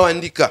nanditse nawe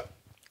andika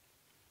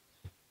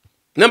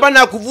namba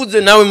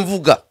nakuvuze nawe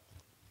mvuga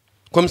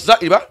comme ça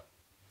il va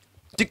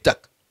tic tac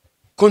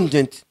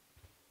content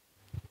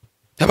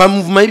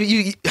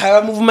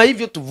haba muvuma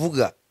y'ivyo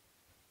tuvuga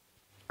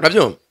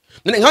uravyumva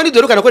none nkaho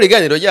ndidorukana ko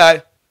riganiro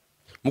ryari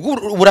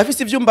muguru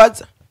urafise ivyo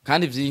mbaza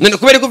kandi vyinshi none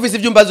kubera ko ufise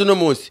ivyo mbaza uno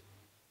munsi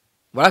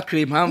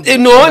barakire impamvu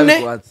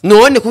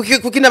none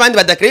kuki n'abandi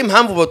badakire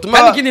impamvu botuma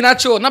kandi kindi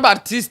naco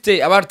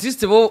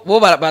abartiste bo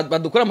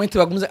badukora mu hiti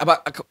bagumze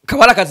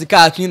kabara akazi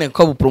kacu nyine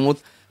ko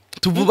bupromote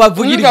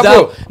tuvugira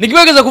ibyawe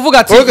nikibegeza kuvuga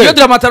ati iyo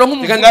dramataro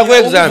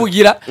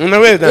nk'umuvugira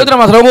iyo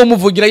dramataro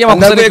nk'umuvugira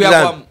y'amakosa ari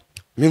kuyakwamo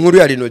inkuru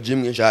ya Rinoji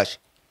imwe nshasha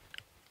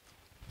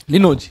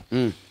Rinoji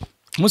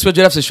umunsi wa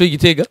Giraffe show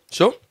igitega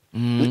so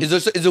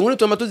izo nkuru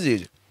tuma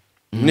tuzije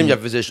nimya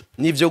vision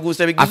nivyo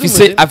gusa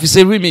bigize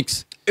afise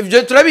remix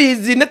ivyo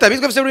turabizi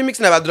netabizwe afise remix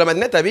na badrama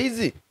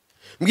netabizi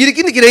mbwira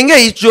ikindi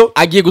kirenge ico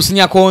agiye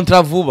gusinya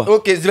contrat vuba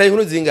okay zibaye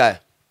inkuru zingaya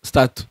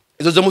start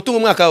izo zo mutunga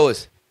umwaka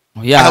wose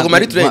haguma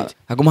ari trend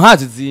haguma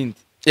hazi zindi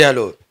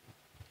yalo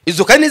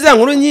izo kandi za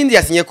nkuru nyindi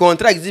yasinye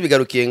contract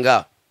zibigarukiye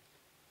ngaho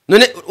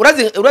none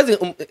urazi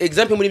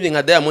example muri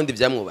nka Diamond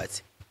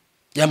vyamwubatse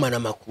yamana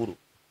makuru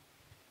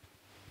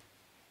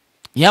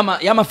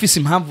yama fisi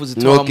impamvu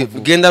zitwa muvuga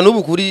genda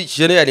nubu kuri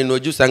channel ya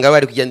Rinoji usanga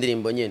bari kujya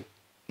ndirimbo nyene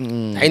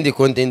haindi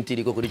content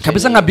iriko kuri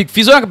kabisa nka Big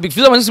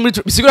Fizzo abanzi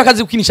muri bisigura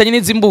kazi kukinisha nyene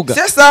zimbuga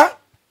sasa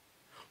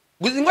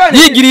guzingwane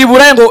yigiriye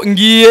iburaye ngo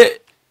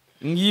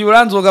ngiye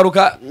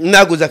uranzogaruka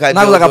naguza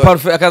ka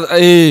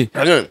parfait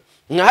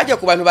nkajya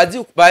ku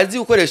bantu bazi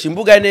gukoresha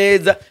imbuga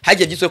neza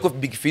hajya giswe ko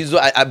Big Fizzo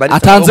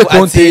atanze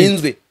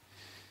content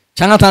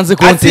cyangwa atanze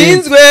content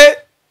atsinzwe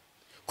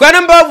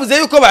kwana mbavuze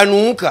yuko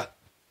banuka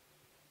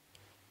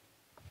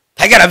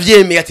hagara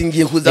vyemeye ati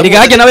ngiye kuza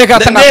rigage nawe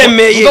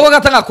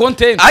gatanga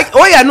content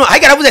oya no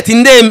hagara avuze ati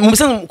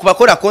mubisanzwe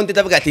kubakora content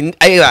avuga ati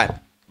ayana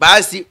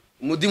basi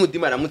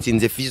mudima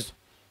aramutsinze Fizzo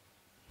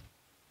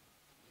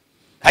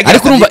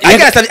ariko urumva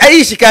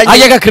arishikanye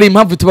ayaga kare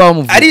impamvu tuba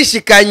bamuvuga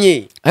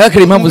arishikanye ayaga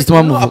kare impamvu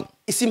zituma bamuvuga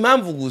isi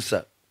impamvu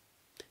gusa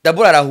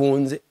dabura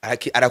arahunze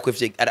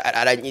arakwefye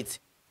aranyitse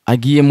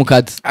agiye mu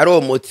kazi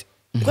aromotse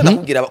uko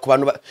ndakubwira ku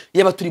bantu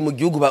yaba turi mu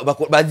gihugu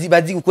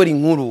bazi gukora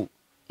inkuru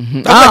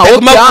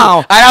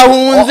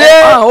arahunze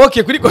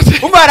okay kuri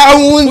kote umva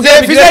arahunze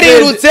Fizzo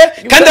arirutse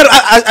kandi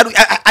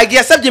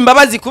agiye asabye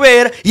imbabazi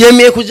kubera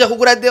yemeye kuja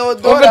kugura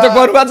deodora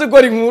ko rubanze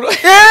gukora inkuru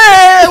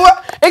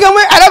ega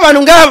mwe ari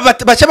abantu ngaba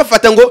bacha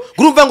bafata ngo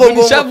urumva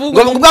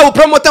ngo bwa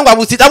promoter ngo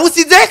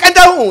abusize kandi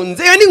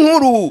ahunze iyo ni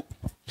inkuru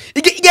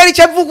igari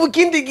cyavuga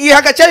ikindi gihe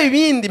hagaca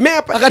ibindi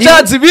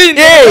agacaza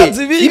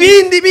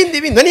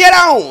ibindi none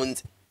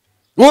yarahunze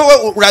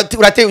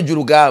urateye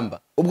urugamba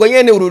ubwo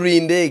nyene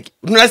ururindege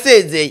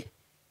unasezeye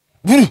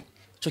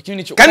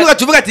kandi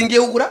ugacuvuga ati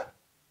ngiye kugura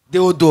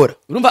deodora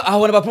urumva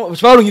aho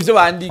baronka ivyo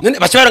bandika none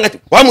bashobora ngati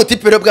wa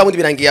mutipero bwa bundi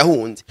birangiye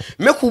yahunze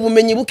me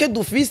kubumenyi buke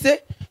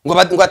dufise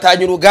ngo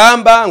atanye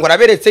urugamba ngo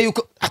araberetse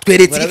yuko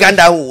atweretse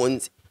kandi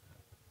ahunze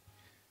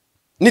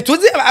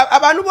nituzi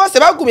abantu bose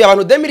bagumiye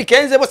abantu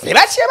 2015 bose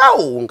ntibaciye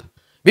bahunga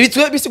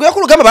bisigoye ko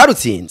urugamba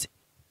barutsinze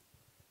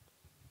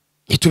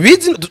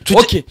itubizi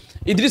okay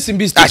Idris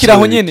Simbizi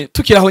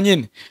tukiraho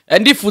nyene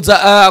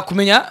ndifuza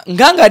kumenya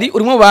ngangari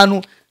urimo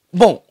bantu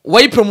bon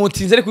wayi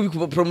promotinze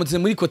ariko promotinze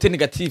muri côté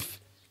négatif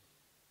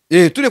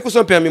turi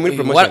kusompa muri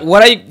promotion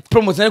warayi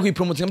promotinze ariko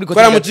promotinze muri côté négatif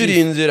baramujiri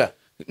inzira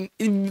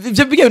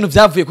ivyo biga bintu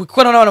vyavuye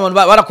kuko n'abantu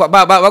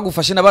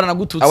bagufashe n'abana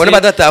nagututse abone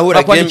badatahura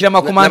bakwandikira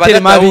amakomantere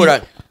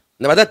mabi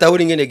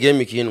nabadatahura ingene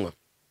game kinwa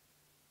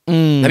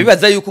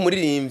nabibaza yuko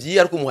umuririmbyi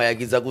ariko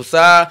umuhayagiza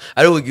gusa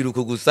ari kugira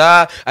uko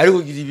gusa ari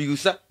kugira ibi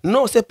gusa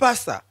no c'est pas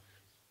ça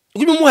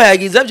uko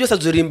umuhayagiza byose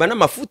azorimba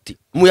n'amafuti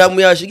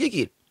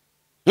muyashigikira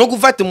no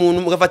gufata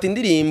umuntu mugafata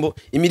indirimbo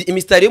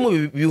imistari yo mu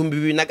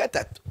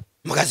 2003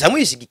 mugaza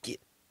muyishigikira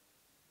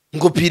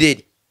ngo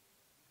Pireri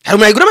hari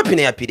umuyigura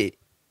amapine ya Pireri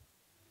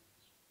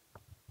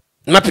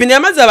mapine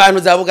yamaze abantu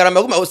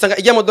zabugaramba guma usanga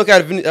ijya modoka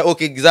ya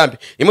okay example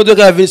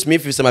imodoka ya Vince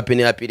Smith isa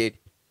mapine ya Pireri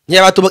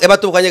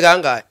nyabatubukanye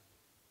gangaye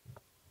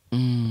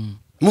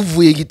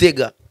muvuye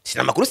Gitega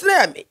sina makuru sina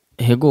yame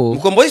yego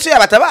mukombo iso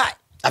yabatabaye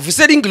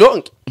afise ring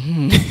long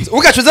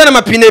ugacuzana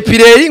amapine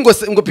Pireri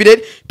ngo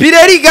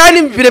Pireri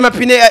gani Pireri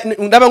mapine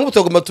ndaba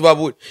ngutogomba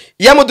tubabure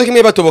ya modoka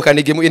imwe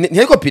batobokana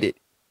ntiko Pireri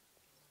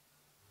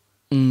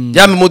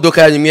ya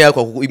modoka imwe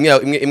yakwa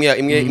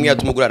imwe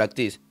yatumugura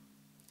Lactis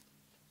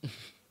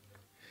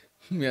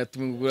imwe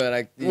yatumugura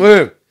Lactis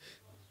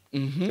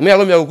imwe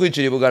yagomba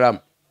kukwicira ibugarama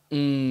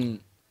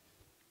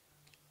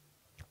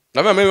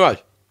naba meme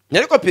waje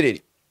nyariko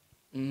Pireri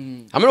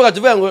amero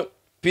gatuvuga ngo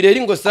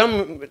Pireri ngo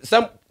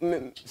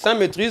sans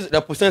maîtrise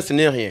la puissance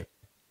n'est rien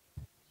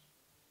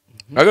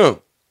alors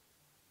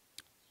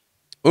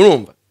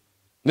urumva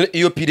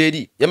iyo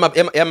Pireri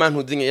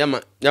y'amantu zinge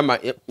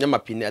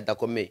y'amapine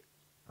adakomeye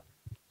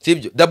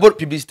sibyo d'abord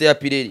publicité ya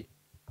Pireri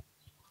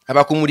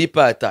abakumuri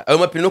pata ayo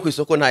mapine no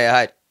kwisoko nta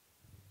yahari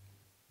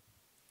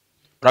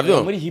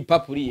uravyo muri hip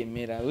hop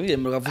uriyemera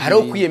kavuga hari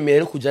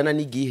ukwiyemera kujana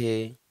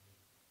n'igihe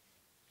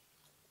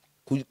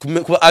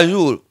kuba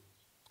ajuru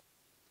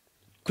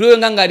kuri we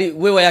ngangari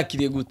we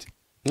wayakiriye gute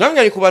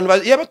ngangari ku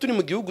bantu yaba turi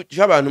mu gihugu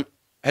cy'abantu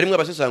harimo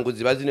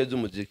abasesanguzi bazi neza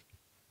umuziki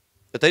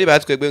atari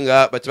batwegwe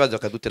nga bakibaza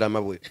bakadutera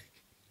amabuye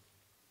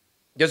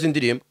Just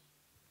indirimbo.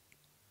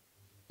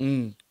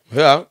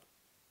 Ya.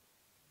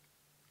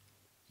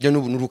 Je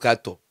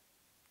nurukato.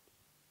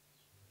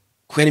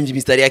 Kwani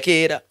mjimistari ya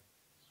kera.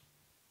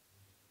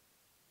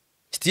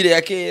 Style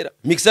ya kera,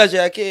 mixage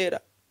ya kera.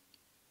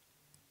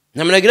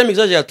 Namanagira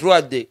mixage ya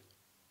 3D.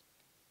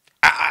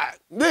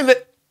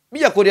 Bembe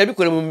bija Korea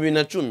bikore mu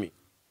 2010.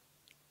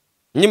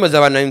 Nyima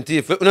za bana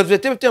NTF.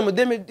 Unavete bya mu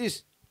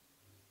 2010.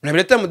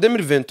 Unavete mu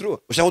 2023.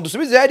 Ushaka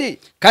udusubize yari.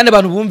 kandi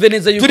abantu bumve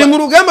neza yuko Turi mu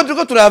rugamba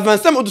turiko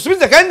turavansa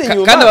udusubize kandi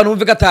nyuma. kandi abantu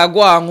bumve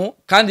katagwanko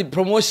kandi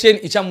promotion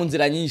ica mu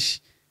nzira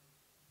nyinshi.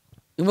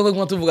 Imvugo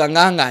ngo tuvuga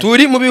nganga.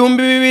 Turi mu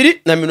bihumbi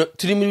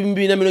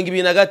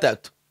 2023.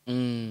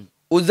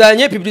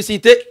 Uzanye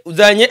publicité,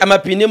 uzanye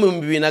amapine mu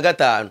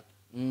 2005.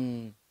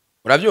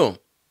 Uravyo?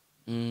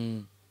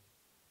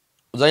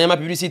 Uzanye ama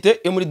publicité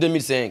yo muri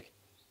 2005.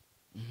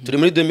 Turi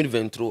muri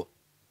 2023.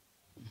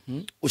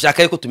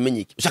 Ushaka yuko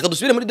tumenye iki? Ushaka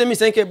dusubire muri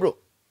 2005 bro?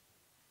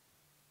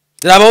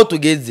 Zirabaho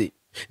tugeze.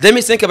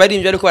 2005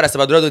 barimvye ariko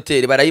barasaba droit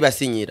d'auteur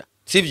barayibasinyira.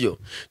 Sivyo?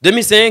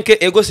 2005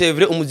 ego c'est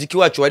vrai umuziki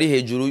wacu wari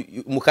hejuru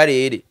mu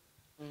karere.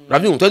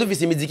 Uravyo? Twa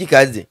dufise imiziki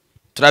kaze.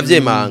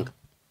 Turavyemanga.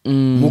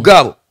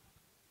 Mugabo.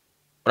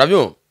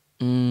 Uravyo?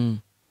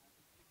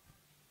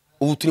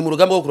 Ubu turi mu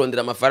rugamba rwo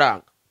kurondera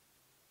amafaranga.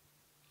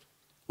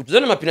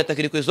 Utuzana amapine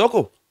atakiri ku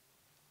isoko?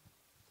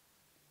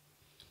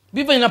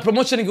 Bivanye na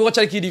promotion igikorwa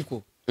cyari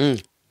kiriko.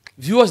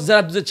 Viewers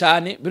zaraduze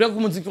cyane, bire ko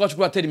umuziki wacu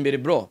kuratera imbere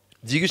bro.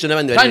 Zigisha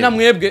n'abandi kandi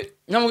namwebwe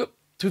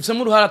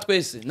tufisemo uruhara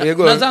twese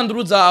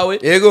nazanduru zawe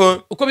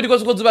yego uko biri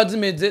kose uko ziba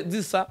zimeze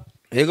zisa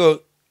yego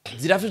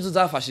zirafite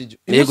zafashije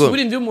umunsi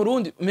buri ndi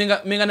umurundi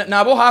menga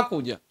nabo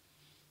hakujya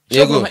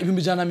yego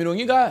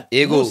 170 ingahe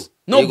yego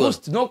no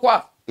boost no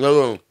kwa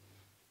yego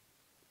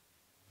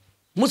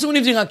musi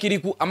munivye nka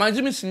Kirikou amanje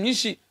imisi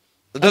myinshi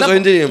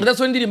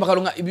ndazo indirimbo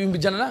akaronka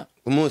 100 na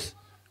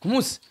ku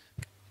munsi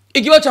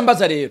igiwa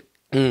cambaza rero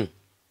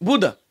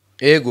Buda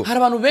yego hari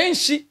abantu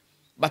benshi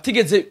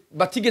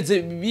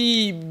batigeze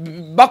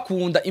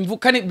bakunda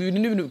imvukane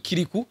ibintu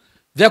Kirikou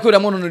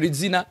vyakoreramo none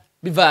rizina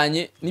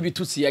bivanye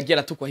n'ibitutsi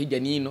yagera tukwa hirya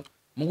nino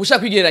mu gushaka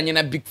kwigereranya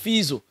na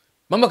BIGFIZZO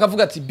mama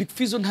akavuga ati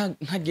BIGFIZZO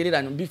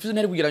ntagereranya BIGFIZZO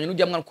ntari kugereranya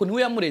n'ujya mwana ko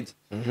niwe yamureze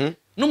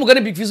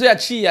n'umugani BIGFIZZO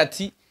yaciye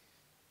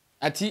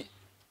ati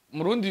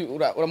murundi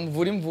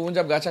uramuvura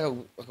imvunja bwaca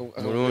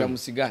akagura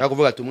musigana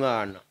akavuga ati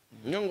umwana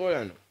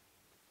nyongorana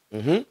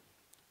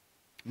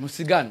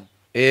musigana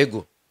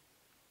ego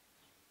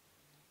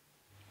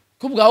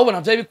kubwa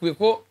ubona byaye bikuye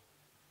ko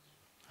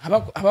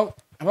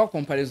haba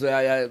comparison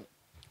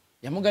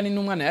ya mugani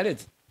n'umwana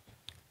yaretse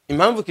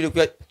impamvu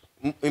Kirikou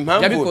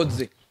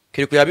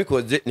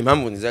yabikoze ni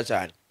impamvu nziza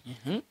cyane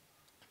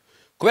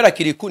kubera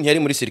Kirikou ntiyari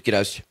muri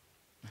circulation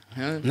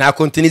nta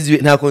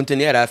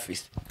contenu yari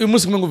afise uyu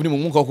munsi kumwe ngo uri mu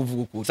mwuka wo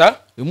kuvuga ukuri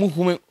uyu munsi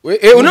kumwe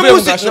uno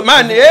munsi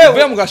man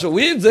uvuye mugasho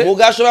wize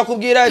mugasho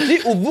bakubwira ati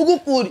uvuga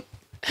ukuri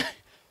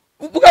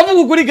uvuga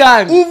ukuri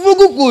kandi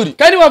uvuga ukuri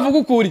kandi wavuga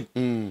ukuri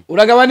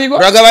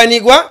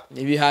uragabanirwa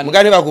ibihano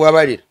mugani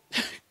bakubabarira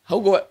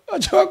ahubwo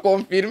bacha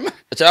confirma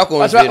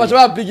bacha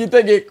bapika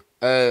itegeko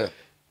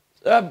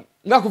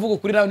ngakuvuga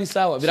ukuri nawe ni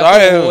sawa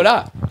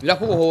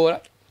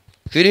birakubohora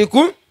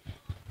Kirikou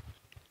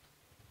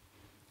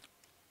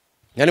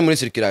yari muri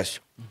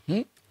circulation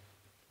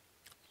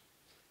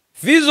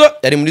Fizzo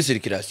yari muri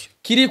circulation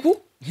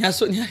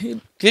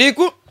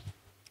Kirikou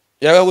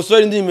yaga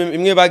gusora indimi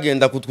imwe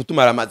bagenda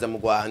kutumara amaza mu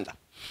Rwanda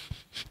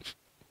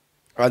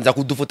abanza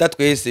kudufuta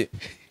twese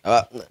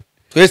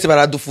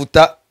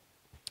baradufuta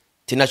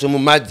tinasho mu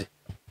maze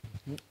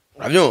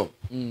uravyo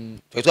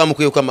twe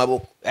twamukuye ko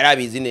amaboko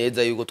yarabizi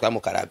neza yuko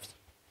twamukaravye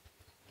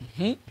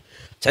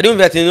cyari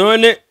umva ati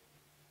none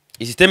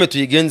isysteme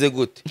tuyigenze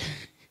gute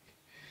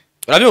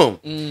uravyo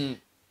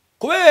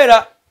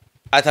kubera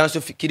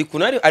attention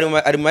Kirikou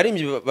ari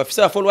marimbi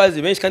bafisa followers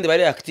benshi kandi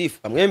bari active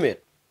bamwemera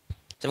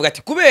cyavuga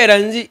ati kubera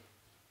nzi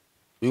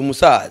uyu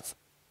musaza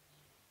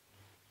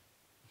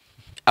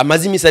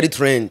amazi misari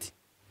trend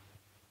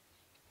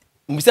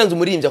mubisanzwe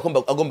murimbye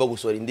agomba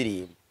gusora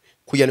indirimbo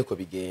kuya niko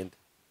bigenda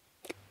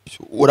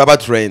uraba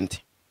trend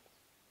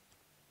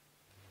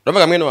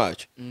uravuga mwene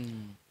wacu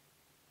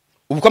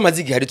ubu ko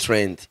amazigi hari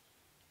trend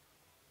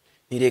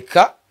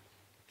nireka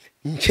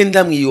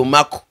nkenda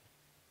mwiyomako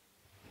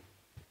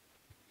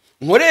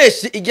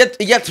nkoreshe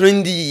ijya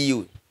trend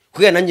yiwe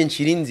kugira nanjye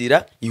nshira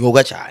inzira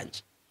ihoga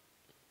cyanje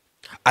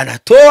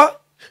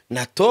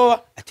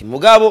natoa ati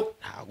mugabo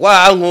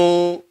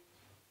ntagwanko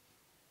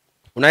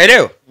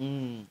unaelewa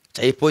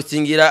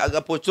chaipostingira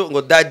agapocho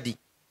ngo daddy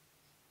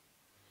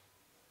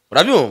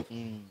urabyumva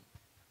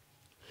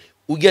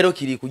ugero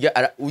Kirikou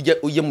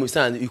uje mu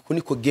bisanzwe iko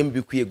niko game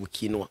bikwiye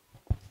gukinwa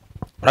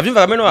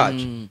urabyumva kameno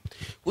wacu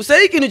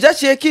usaye ikintu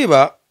cyaciye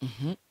kiba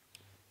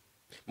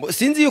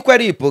sinzi yuko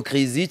ari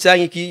hypocrisie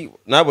cyangwa iki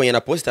nabonye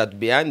na posted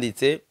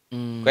byanditse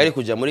kwari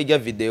kuja muri ga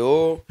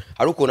video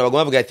hari ukuntu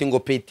abagoma bavuga ati ngo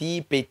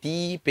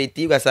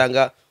petit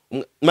ugasanga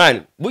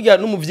man burya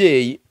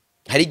n'umuvyeyi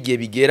hari giye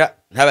bigera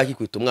ntaba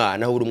kikwita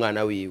umwana aho uri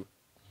umwana wiwe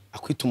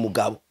akwita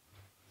umugabo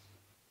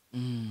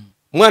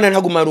umwana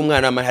ntagumara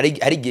umwana ama hari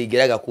igihe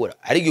gera gakura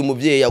hari igihe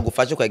umuvyeyi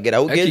yagufashe kwagera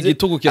aho ugeze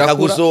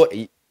akaguso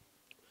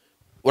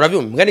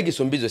uravyumva mbwa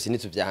n'igisumbizo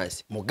sinitse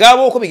vyanse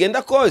mugabo uko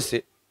bigenda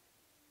kose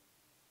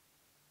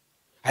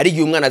hari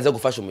igihe umwana aza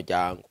gufasha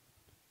umuryango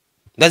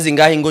ndazi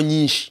ngaho ingo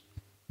nyinshi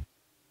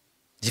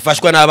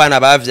zifashwa n'abana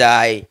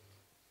bavyaye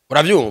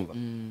uravyumva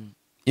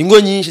ingo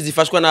nyinshi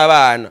zifashwa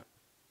n'abana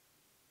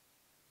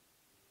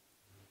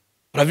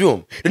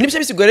uravyumva rero nibyo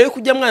bisigwa rero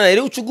kujya mwana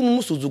rero ucuguma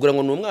umusuzugura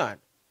ngo n'umwana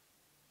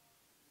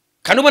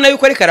kandi ubona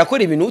yuko ari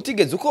karakora ibintu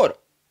utigeze ukora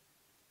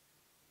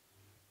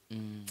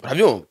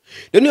uravyumva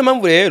rero niyo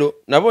mpamvu rero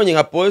nabonye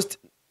nka post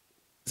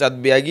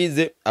Sadbi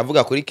yagize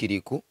avuga kuri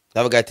Kirikou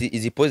avuga ati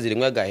izi post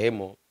rimwe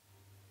agahemo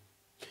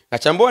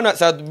ngaca mbona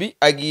Sadbi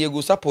agiye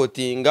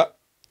gusupportinga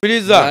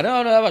Biriza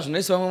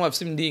abajournaliste bamwe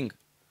bafite imdinga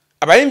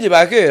abahimbye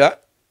bakera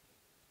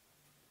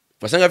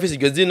basanga afise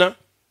iryo zina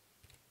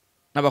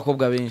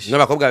n'abakobwa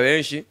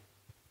benshi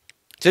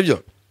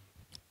sibyo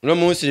no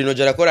munsi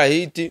rinoje arakora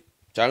hiti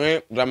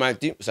canke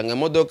dramati usanga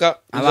imodoka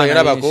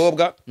izongera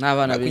abakobwa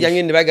n'abana benshi kujya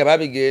nyine baga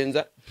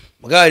babigenza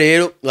mugabo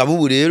rero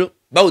ngabubu rero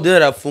bawudera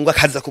arafungwa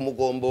kaza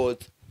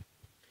kumugomboza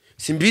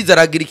Simbizi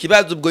aragira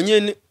ikibazo ubwo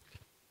nyene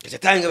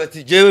cyatanga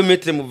bati jewe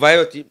metre mu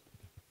vayoti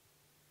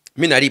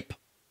mina ripa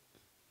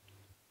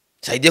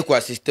saide ko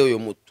assiste uyo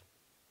mutu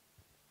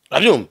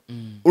uravyumva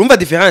urumva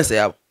difference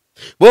yabo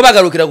bo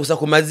bagarukira gusa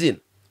ku mazina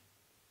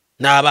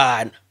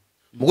n'abana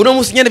mugo no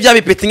musi nyene bya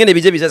bipeti nyene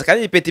bije bizaza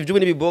kandi bipeti by'ubu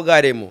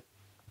nibibogaremo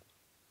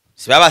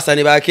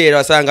sibabasani bakera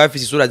basanga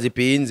bafise isura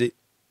zipinze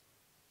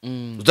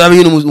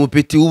uzabintu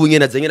umupeti ubu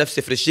nyene azanye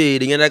afise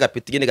fresher nyene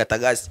agapeti nyene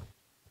gatagasi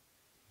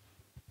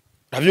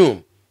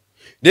uravyumva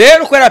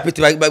rero ko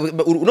yarapeti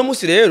uno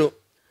musi rero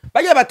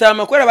bajya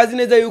batama ko bazi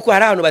neza yuko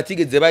hari ahantu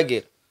batigeze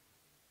bagera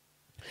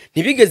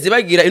ntibigeze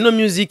bagira ino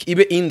music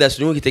ibe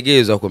industry ngo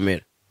kitegerezwa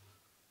komera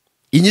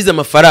inyize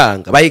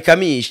amafaranga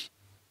bayikamisha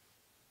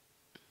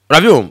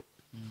uravyumva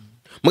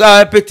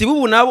mugaba peti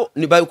bubu nabo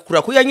ni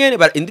bakura kuya nyene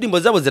indirimbo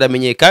zabo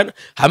ziramenyekana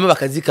hama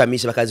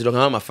bakazikamisha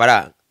bakazironka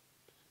amafaranga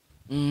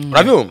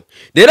uravyumva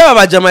rero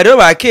abajama rero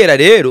bakera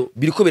rero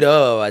biriko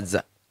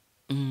birababaza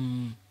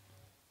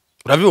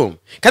uravyumva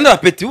kandi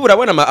abapeti bubu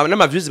urabona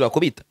n'ama views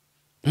bakubita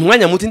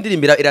umwanya muti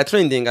indirimbo ira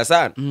trendinga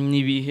sana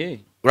nibihe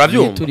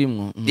uravyumva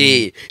turimo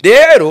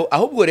rero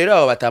ahubwo rero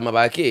aba batama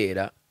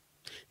bakera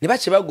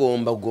nibace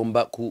bagomba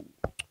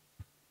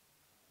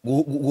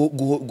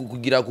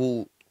kugira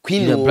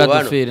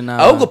kwinubana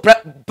ahubwo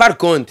par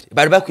contre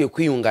bari bakwiye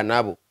kwiyunga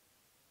nabo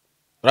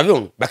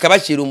uravyumva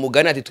bakabacira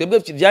umugani ati twebwe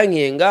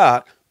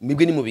byankenga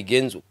mibwe ni mu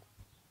bigenzo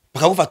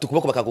bakagufata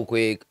ukuboko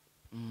bakagukwega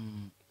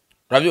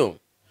uravyumva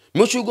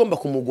muco ugomba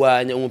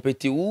kumugwanya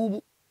umupeti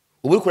ubu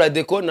uri kura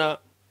dekona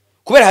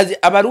kubera hazi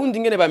abarundi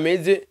ngene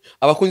bameze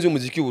abakunzi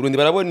b'umuziki w'u Burundi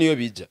barabona iyo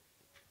bija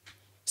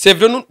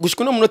sevre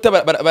gushika no munota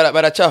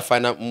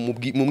baracafana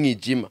mu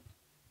mwijima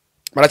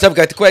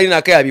baracavuga ati ko ari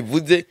naka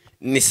yabivuze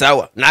ni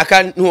sawa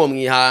naka ntuwo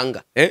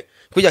mwihanga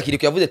kujya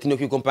Kirikou yavuze ati no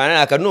kwikompana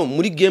naka no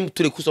muri game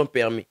turi ku son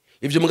permis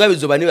ivyo mugabe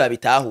bizoba ni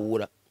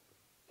babitahura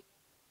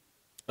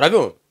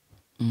urabyumva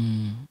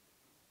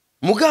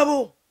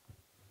mugabo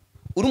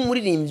uri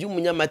umuririmbyi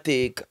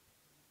w'umunyamateka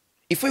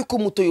ifo yuko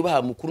muto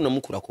yubaha mukuru na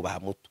mukuru akubaha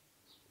muto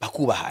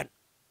bakubahana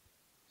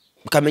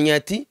ukamenya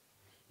ati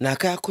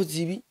naka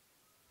yakoze ibi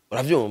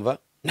uravyumva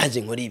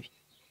naje nkora ibi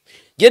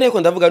gene ko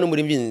ndavuga no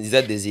muri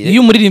nziza Desire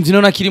iyo umuririmbyi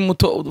none akiri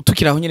muto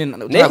tukiraho nyene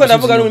niko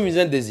ndavuga no muri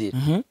nziza Desire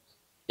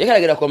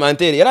yakaragira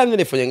commentaire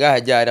yarantelefone ngaha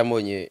jara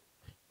monye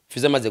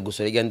fiza maze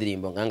gusora irya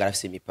ndirimbo nganga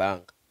arafise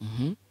imipanga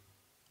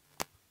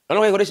none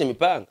wayikoresha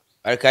imipanga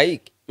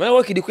arkaike mwana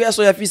wo Kirikou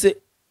yaso yafise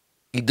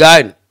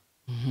igani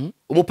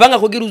umupanga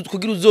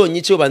kugira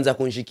uzonyice ubanza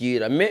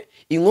kunshikira me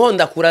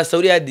inkonda kurasa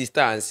uri ya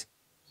distance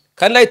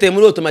kandi ayite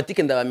muri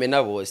automatique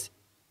ndabamena bose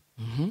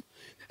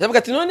ndavuga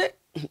ati none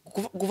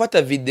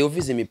gufata video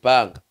ufise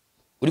imipanga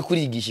uri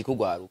kurigisha ko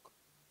gwaruka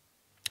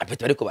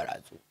apete bariko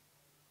barazu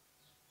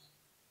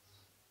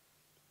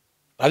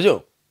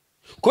avyo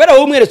kubera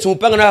wowe umweretse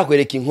umupanga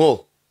nakakwereka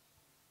inko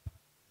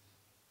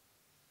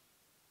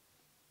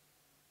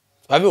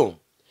avyo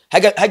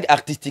haga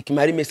artistique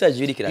mari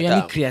message iri kirata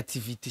ni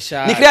creativity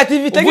sha ni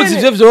creativity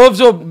uvuze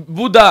ivyo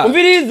buda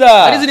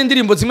umviriza ari zindi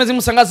ndirimbo zimwe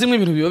zimusanga zimwe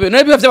ibintu biyobe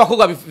none bivyo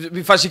by'abakobwa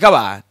bifashika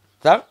abantu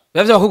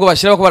bivyo by'abakobwa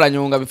bashira ko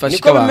baranyonga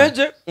bifashika abantu niko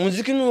bimeje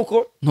umuziki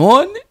nuko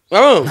none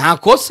nta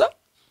kosa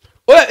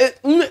oya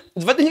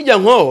zifate nkijya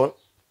nko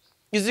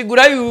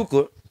izigura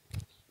yuko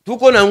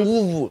tuko na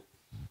nguvu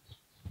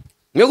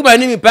mwe kuba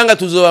n'imipanga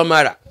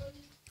tuzobamara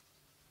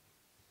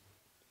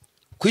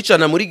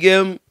kwicana muri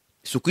game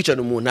si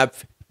kwicana umuntu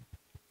apfe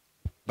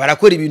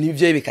barakora ibintu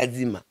ivyo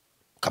bikazima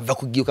ukava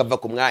kugiye ukava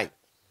ku mwanya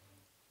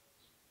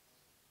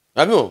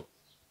abyo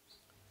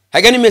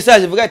haga ni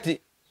message vuga ati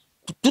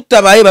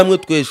tutabaye bamwe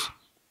twese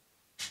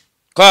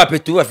kwa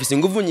petu bafise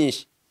inguvu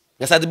nyinshi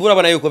ngasadibura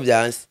bana yuko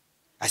byanse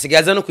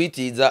asigaza no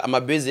kwitiza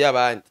amabeze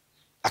y'abandi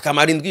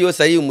akamara indwi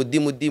yose ayi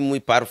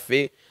umudimu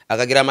parfait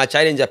akagira ama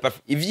challenge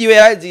parfait ivyiwe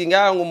yazi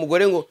ngo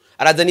umugore ngo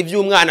arazana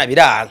ivy'umwana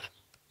biranga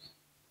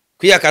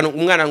kwiyakana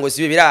umwana ngo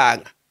sibe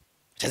biranga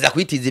chaza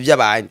kwitiza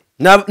ivy'abandi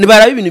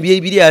nibara ibintu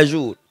biri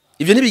yajura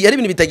ivyo ntibigari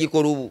ibintu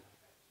bitagikora ubu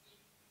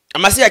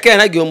amasi ya kera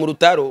nagiye mu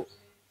rutaro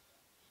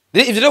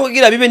ivyo rero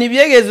kugira bibe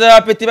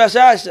nibyegeza peti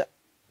bashasha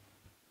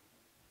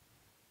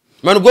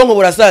manu bwonko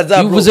burasaza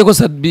bro bivuze ko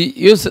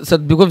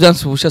Sadbi ko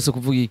byanse ubushase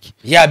kuvuga iki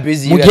ya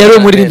busy mu gihe rero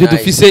muri ivyo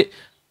dufise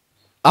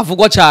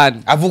avugwa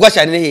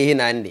cyane hehe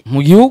nande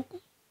mu gihugu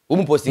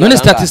umuposting none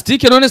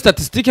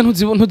statistique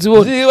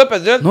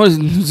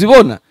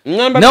ntuzibona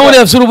nawe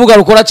yafise urubuga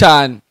rukora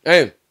cyane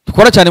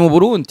rukora cyane mu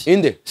Burundi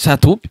inde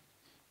Satubi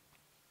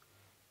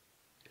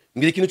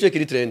ngira ikintu cyo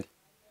kiri trend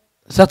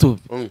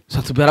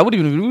Satubi arabura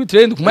ibintu biri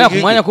trend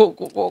kumanya ko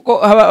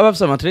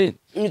abafisa ama trend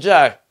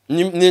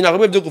ni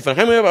nakubwe byo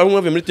gufana hamwe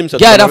abamwe muri team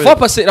Satubi la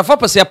fois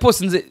passée ya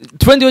postinze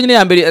trend yonyine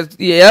ya mbere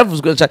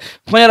yaravuzwe cyane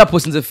kumanya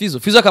yarapostinze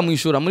Fizzo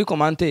akamwishura muri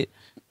commentaire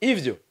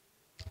ivyo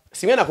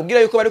simwe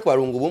nakubwira yuko bari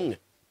kwarunga ubumwe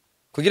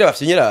kugira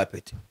bafyinyira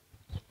abapeti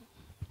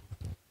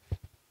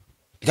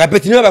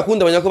abapeti niba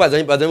bakunda abanyako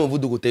bazanye mu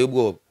vudugo uteye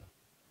ubwoba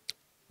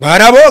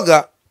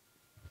baraboga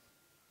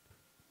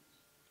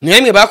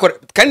nimwe bakora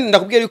kandi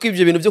ndakubwira yuko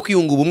ivyo bintu byo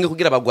kwiyunga ubumwe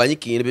kugira bagwanye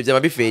ikintu byaba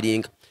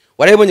biferinga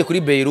warabonye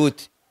kuri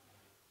Beirut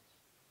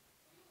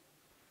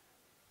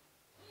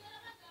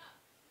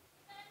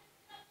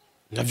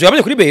navyo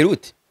wabonye kuri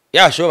Beirut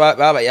yasho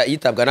baba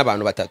yitabwa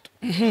n'abantu batatu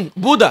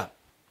Buda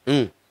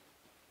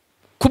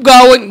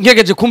kubwawe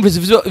ngegeje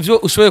kumviza ivyo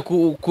ushoboye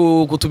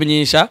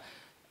kutumenyesha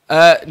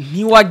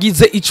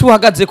ntiwagize ico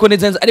uhagaze ko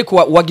neza ariko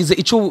wagize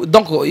ico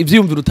donc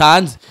ivyumvira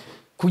utanze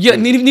kugira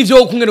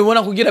nivyo kumwe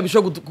ubona kugira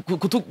bisho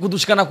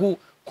kudushikana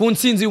ku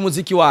ntsinzi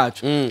y'umuziki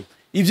wacu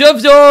ivyo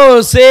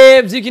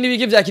vyose vy'ikindi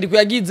bike vya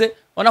KIRIKOU-AKILI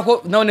ona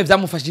ko none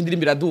vyamufasha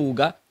indirimbo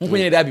iraduga nkuko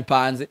nyene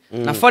yabipanze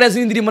na Farias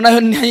indirimbo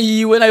nayo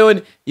yiwe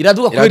nayo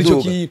iraduga kubera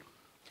ico kintu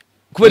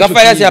kubera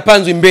Farias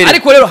yapanzwe imbere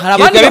ariko rero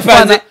harabandi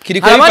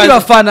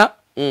bafana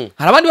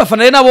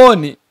rero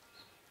nabone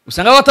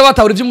usanga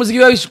batabura ivy'umuziki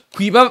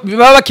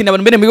baba bakina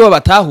abantu mbere muri bo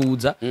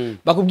batahuza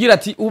bakubwira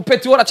ati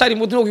upeti wora cari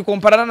mutu no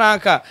kwikomparana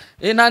naka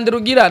ntande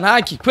rugira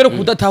ntaki kwere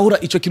kudatahura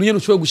ico kintu nyene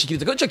ucoye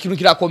gushikiriza ko ico kintu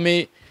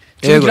kirakomeye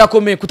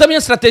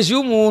kutamenya strategy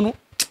y'umuntu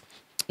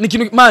ni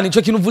kintu man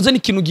ico kintu uvuze ni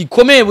kintu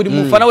gikomeye buri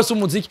mufana wese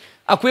umuziki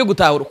akuye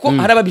gutahura ko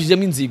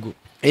harababijemo inzigo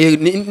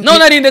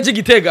none ari ndeje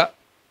Gitega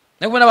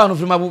nako n'abantu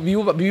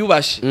vraiment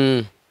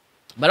biyubashe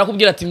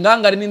barakubwira ati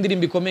ngangari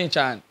n'indirimbo ikomeye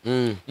cyane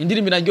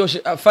indirimbo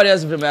inaryoshe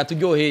Farias vraiment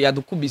yaturyoheye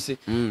yadukubise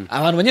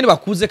abantu banyene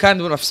bakuze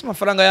kandi bafise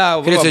amafaranga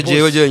yabo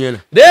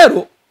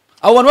rero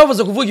abo bantu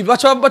bavuze kuvuga ibi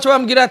baca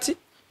bambwira ati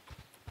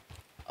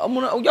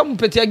ujya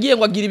mupeti yagiye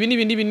ngo agira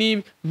ibi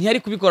nibi ntiyari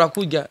kubikora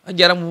kurya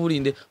agera mu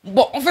Burinde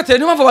bon en fait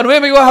ni mpamvu abantu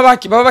bemeye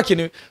baba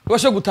bakenewe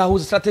basho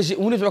gutahuza strategy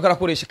ubundi byo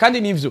bakakoresha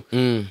kandi nivyo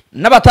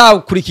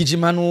n'abatakurikije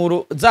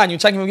impanuro zanyu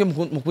canke mwebwe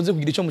mukunze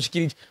kugira ico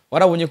mushikirije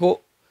warabonye ko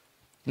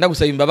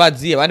ndagusaba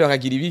imbabazi abandi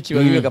bakagira ibiki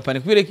bagiye gapane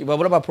kubera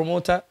babura ba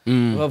promoter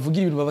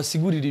bavugira ibintu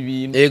babasigurira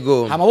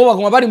ibintu hama bo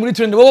bagoma bari muri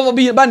trend bo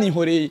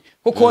banihoreye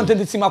ko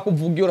content tsima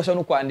kuvugira urashaka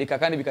no kwandika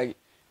kandi bikagi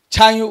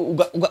canyu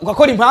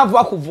ugakora impamvu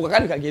bakuvuga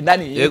kandi kagenda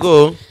neza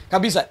yego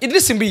kabisa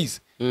SIMBIZI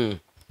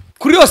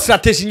kuri yo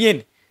strategy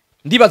nyene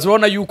ndibaza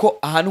urabona yuko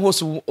ahantu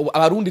hose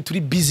abarundi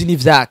turi busy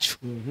n'ivyacu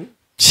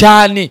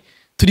cyane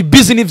turi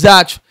busy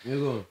n'ivyacu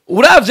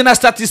uravye na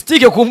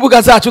statistique ku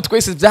mbuga zacu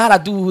twese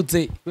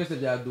byaraduze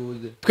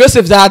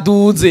twese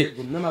vyaduze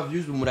n'ama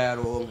views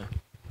murayaronka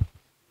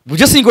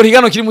buje singo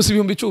higano kiri musi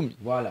 1010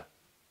 voilà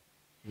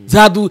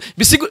zadu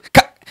bisigo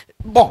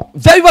bon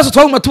vyabibazo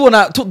twaguma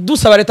tubona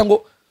dusaba leta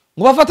ngo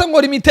bafata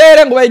ngo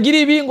limitere ngo bayigira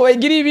ibi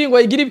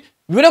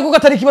bibone ko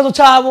gatari kibazo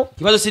cabo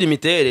kibazo si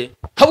limitere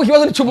habo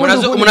kibazo ni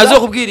cy'umuntu umuntu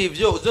azokubwira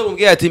ivyo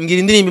uzomubwira ati mbwira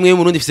indirimbo imwe mu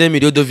Burundi ifise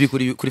million de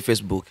vues kuri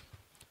Facebook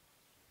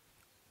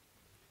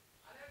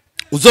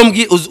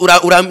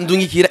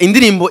urandungikira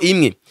indirimbo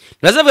imwe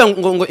nazavuga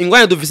ngo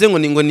ingwanya dufise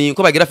ngo ni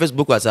ko bagira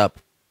Facebook WhatsApp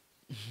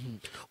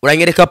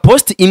uranyereka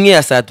post imwe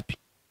ya Sadbi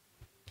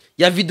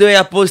ya video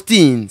ya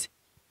postinze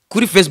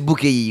kuri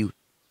Facebook yiwe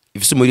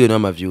ifise million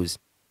y'ama views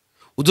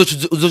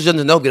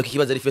uzojanda ndakubwira ko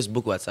ikibazo ari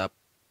Facebook WhatsApp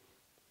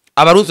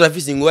abarundi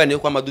turafise ingorane yo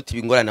kwa maduti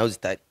bingorane naho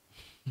zitari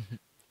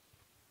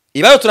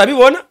ibayo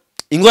turabibona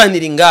ingorane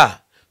iri ngaha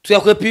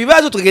tuyakwepa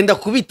ibibazo tugenda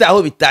kubita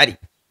aho bitari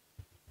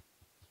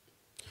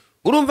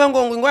urumva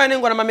ngo ingorane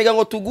ngo namamega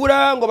ngo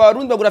tugura ngo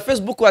abarundi bagura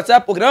Facebook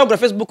WhatsApp bagura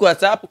Facebook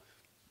WhatsApp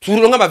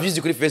turonka ama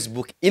views kuri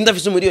Facebook inda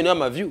afise umuriyoni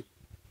w'ama view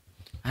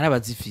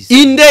arabazifise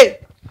inde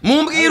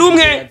mumbwira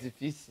umwe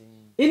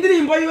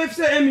indirimbo yiwe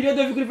ifise 1 million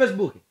de vues kuri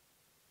Facebook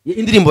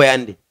indirimbo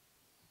yande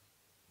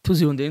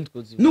tuzirondeye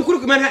ntikozi nukuri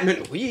kumana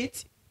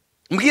uyiti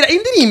mbwira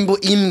indirimbo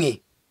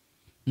imwe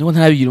nuko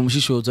ntarabigira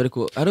umushishozo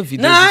ariko ari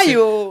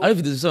video ari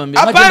video zisaba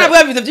mbere apana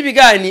bwa video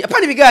by'ibigani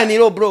apana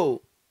ibiganiro bro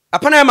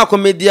apana ya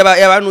makomedi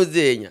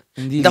y'abanuzenya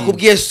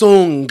ndakubwiye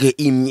song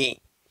imwe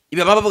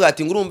ibe bavuga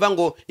ati ngurumva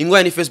ngo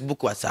ingwanya ni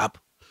Facebook WhatsApp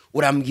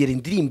urambwira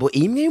indirimbo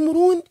imwe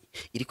y'umurundi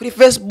iri kuri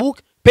Facebook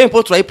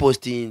pempo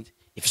turayiposting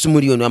ifise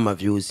umuriyoni w'ama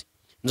views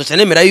nzoca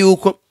nemera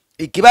yuko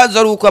ikibazo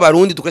ari uko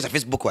abarundi dukoresha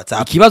Facebook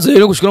WhatsApp ikibazo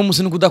rero gushikira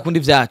umunsi n'ukudakunda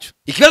ivyacu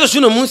ikibazo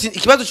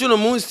cy'uno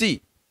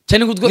munsi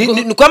cyane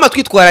nuko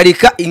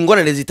amatwitwararika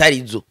ingorane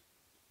zitarizo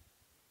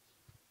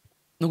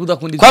no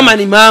kudakunda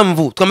twamana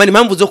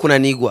impamvu zo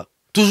kunanigwa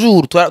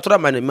toujours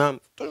turamana impamvu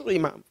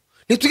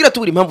ntitugira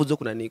tubura impamvu zo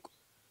kunanigwa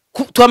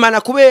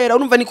twamana kubera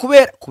urumva ni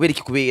kubera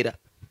iki kubera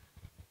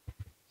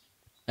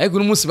ariko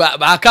uyu munsi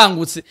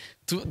bakangutse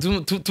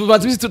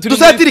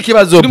tuzatira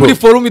ikibazo turi muri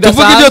forum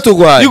tuvuga ibyo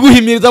tugwaye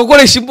guhimiriza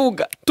gukoresha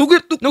imbuga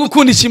no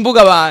gukundisha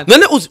imbuga abantu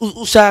none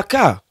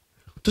ushaka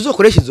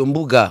tuzokoresha izo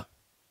mbuga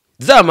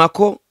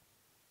zamako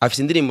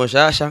afise indirimbo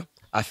nshasha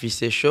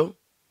afise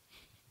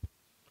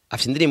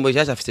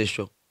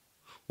show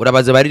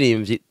urabaza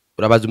baririmbyi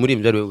urabaza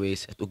umurimbyi ari we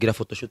wese ugira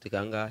photoshoot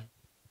kangahe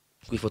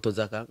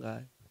kwifotoza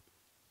kangahe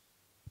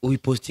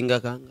uyipostinga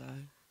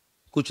kangahe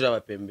kucura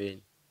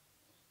abapembeni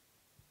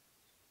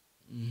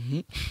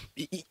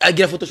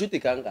agira photoshoot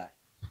kangahe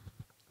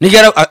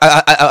nigera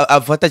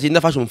afata kinda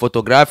afasha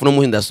umphotographe no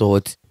muhinda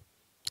sohotse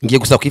ngiye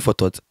gusa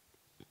kwifotoza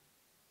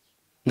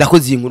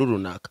ndakoze inkuru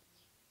runaka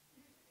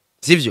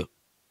sivyo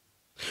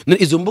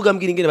izo mbuga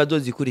mbwira ingene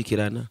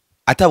bazozikurikirana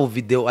atabu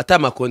video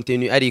atama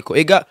content ariko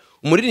ega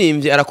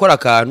umuririmbyi arakora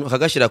akantu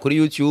akagashira kuri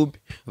YouTube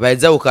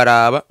baza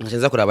ukaraba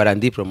nkacanza kuraba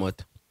randi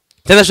promoter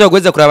cyangwa shaka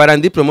gweza kuraba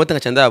randi promoter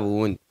nkacanda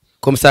abundi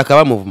komsaka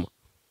ba movement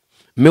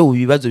me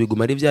ubibazo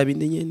biguma ari bya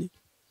bindi nyene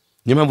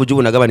niyo mpamvu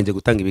ubu nagabanije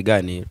gutanga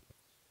ibiganiro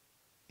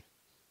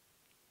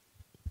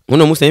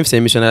uno musa yimfise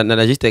emission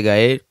na Juste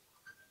Gael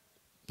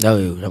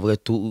nawe uravuga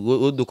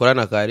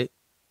udukorana kare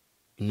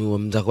nuwo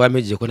mza kwa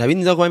mpeje ko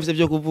nabindi nza kwa mfise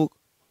byo kuvuga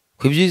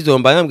kwibyizo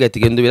mbangambwe ati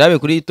gendo birabe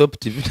kuri Top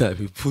TV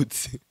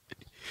nabipfutse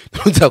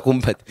ntuza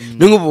kumpata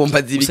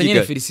n'ubumbazi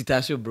bikiga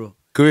felicitation bro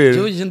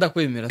kubera je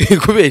ndakwemera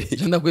kubera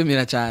je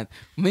ndakwemera cyane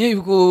umenye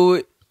yuko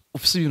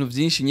ufise ibintu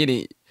byinshi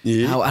nyene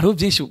ari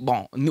byinshi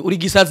bon uri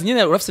gisazi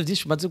nyene urafise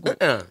byinshi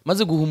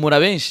maze guhumura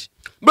benshi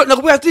bro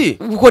nakubwira ati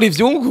gukora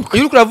ivyunguka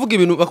iyo uravuga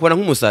ibintu bakubona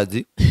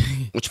nk'umusazi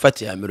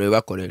ucifatiye amiro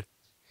bakorera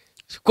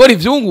kora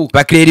ivyunguka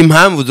bakrera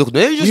impamvu zo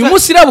uyu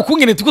munsi rabo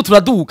kungene tuko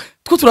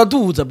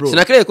turaduza bro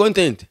sinakreye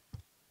content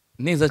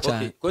neza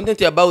cyane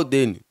content about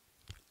then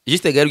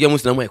Juste Gael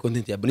munsi namuhaye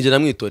content ya nije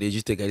namwitoreye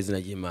Juste Gael izina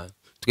ry'Imana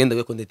tugenda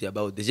gwe content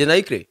about je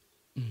nayikre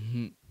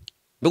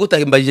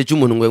mbegutakimbajije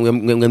cy'umuntu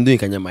ngwe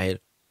nduyikanya amahera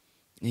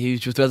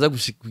icyo turaza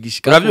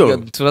kugishika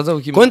turaza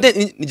kukimba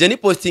content nije ni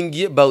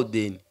posting about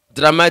then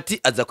Dramati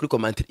aza kuri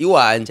commentaire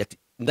iwanje ati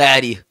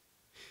ndayariha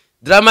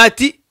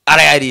Dramati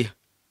arayariha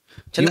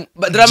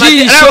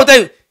Dramati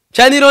arayota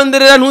cyane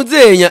ironderera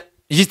ntuzenya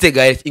Juste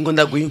Gael ingo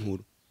ndaguha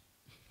inkuru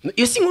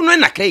iyo sinkuru none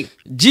nakreye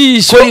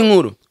jisho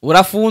inkuru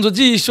urafunzo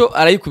jisho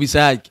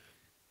arayikubisa haki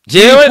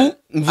jewe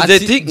mvuze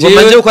ati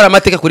ngomba nje gukora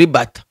amateka kuri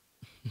bata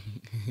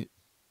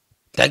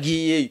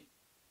tagiye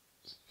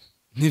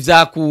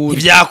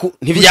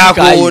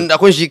ntivyakunda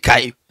ko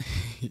nshikayo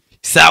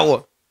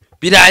sawa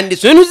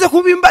biranditswe ntuze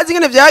kubimbaza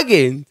ingene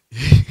vyagenze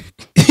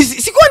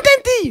si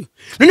content iyo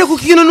none ku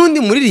kintu nundi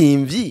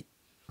muririmbyi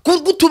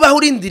gutubaho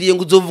urindiriye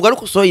ngo uzovuga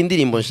ariko sohoye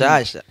indirimbo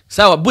nshasha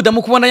sawa buda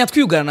mu kubona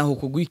yatwiyugarana ho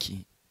kugwiki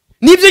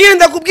nibyo nyene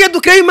ndakubwiye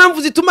dukeye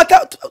impamvu zituma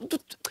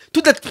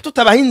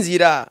tutabaho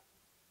inzira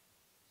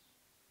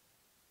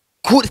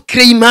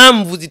kreye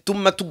impamvu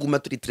zituma tuguma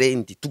turi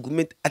trend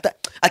tugume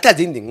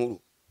atazindi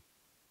nkuru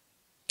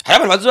hari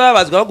abantu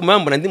bazobabazwa baguma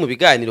mbona ndi mu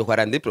biganiro kwa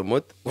randi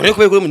promoter ngore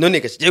kubera kuri none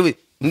gashi jewe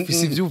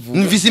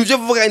mfise ivyo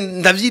vuga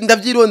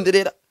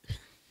ndavyironderera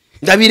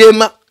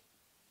ndabirema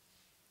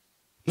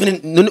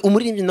none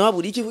umuririmbyi nawe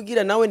buri iki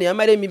kugira nawe ne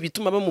yamaremi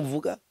bituma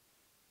bamuvuga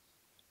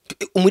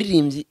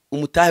umuririmbyi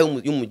umutahe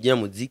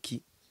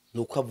y'umunyamuziki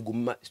nuko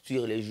avuguma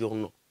sur les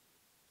journaux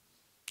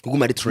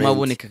kuguma ari trend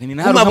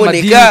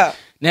maboneka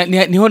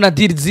niho na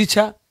deal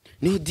zica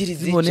niho deal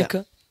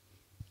zica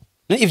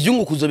no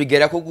ivyungu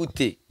kuzobigera ko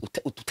gute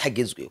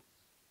utagezweho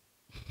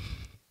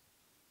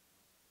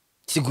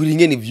sigura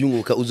ingene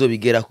ivyunguka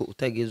uzobigera ko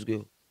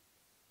utagezweho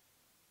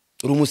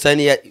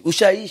urumusani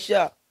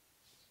ushayisha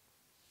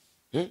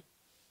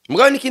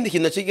mugabo nikindi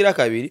kintu nacigira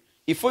kabiri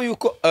ifo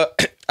yuko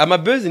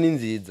amabuzz ni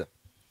nziza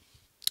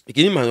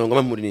iki ni impanuro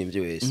ngoma muririmbyi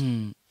wese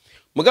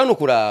mugabo no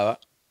kuraba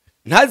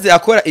ntaze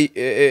akora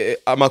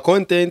ama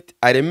content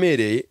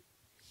aremereye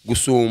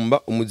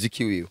gusumba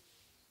umuziki wiwe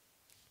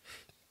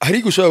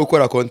ari gushaka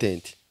gukora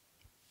content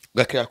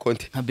ugakora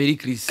content nka Berry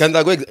Chris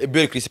kanda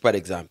Berry Chris par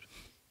exemple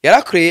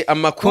yarakore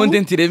amakuru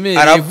content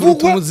iremereye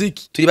vuga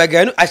umuziki turi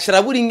bagano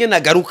acharabura ingene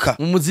agaruka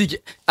mu muziki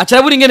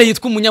acharabura ingene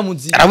yitwa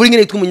umunyamuziki arabura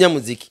ingene yitwa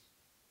umunyamuziki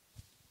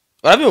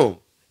urabyo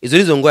izo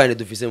nizo ngorane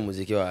dufise mu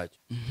muziki wacu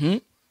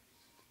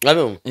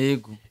urabyo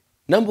yego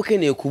nambo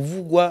ukeneye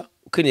kuvugwa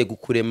ukeneye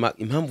gukurema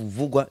impamvu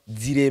uvugwa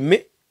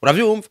zireme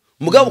uravyumva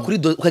mugabo kuri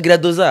ukagira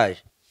dosage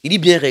iri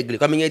bien réglé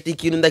kwamenya ati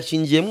ikintu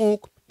ndakingiye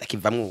mwuko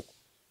ndakiva mwuko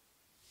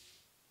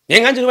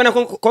nganje nubona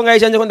ko ngaye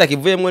cyanje ko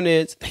ndakivuyemo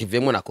neza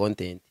ndakivuyemo na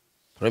content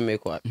problème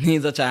ko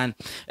neza cyane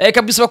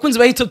kabisa bakunzi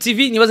ba Top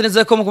TV nibaze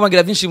neza ko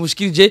mukumagira byinshi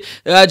mushikirije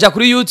ja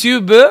kuri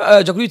YouTube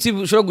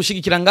ushobora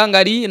gushigikira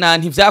ngangari na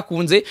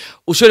ntivyakunze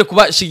ushobore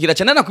kubashigikira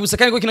cyane nakubisa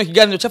kandi ko kino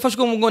kiganiro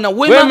cyafashwe mu ngona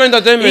Wema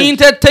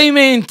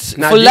Entertainment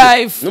for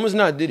life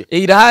numuzina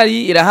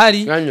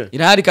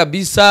irahari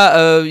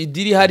kabisa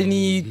idiri hari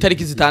ni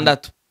tariki 6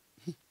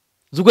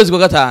 z'ukwezi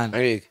kwa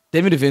 5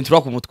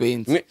 2023 ku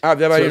mutwenzi Ah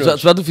byabari no.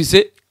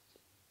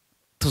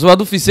 tuzoba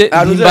dufise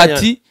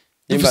ndimbati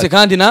dufise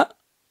kandi na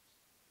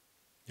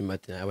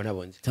Ndimbati nabo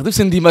nabonze.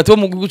 dufise ndimbati wo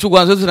mu gihugu cy'u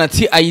Rwanda na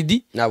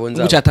TID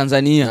Nabonze. mu cya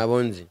Tanzania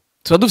Nabonze.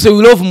 tuzoba dufise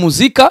We Love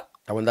Muzika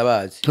Abo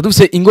ndabazi. tuzoba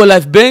dufise Ingo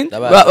Live Band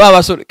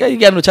babasore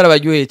kayigano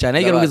cyarabaryoheye cyane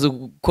ayigano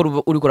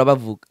gukora uri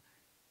kurabavuga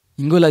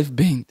Ingo Live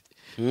Band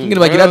ngene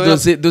bagira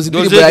doze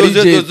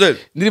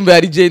ndirimbo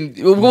ya legend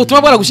ubwo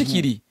butumwa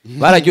bwaragushikiriye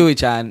bararyoheye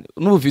cyane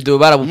n'ubu video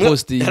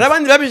barabupostinga hari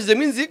abandi babishyize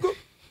mu inzigo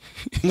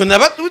ngo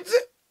nabatutse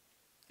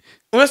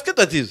unasikia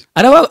tatizo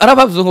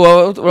arabavuze ngo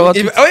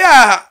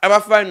oya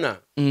abafana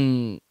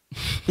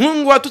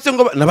nkungu watutse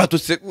ngo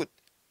nabatutse gute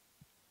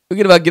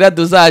ngene bagira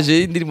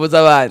dosage indirimbo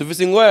z'abandi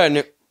dufise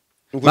ingorane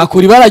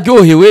bakuri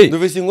bararyohewe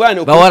dufise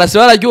ingorane bawarase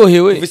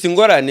bararyohewe dufise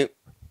ingorane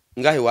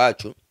ngahe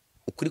wacu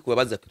ukuri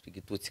kubabaza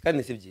kwigitutsi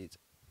kandi si byiza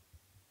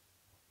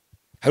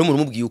hari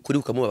umuntu umubwiye ukuri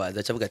ukamubabaza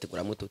acavuga ati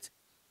kuramututse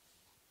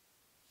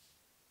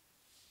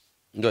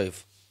ndoivo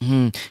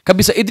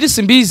kabisa Idris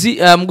Simbizi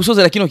mu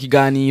gusozera kino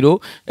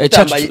kiganiro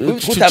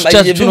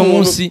cyacu no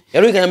munsi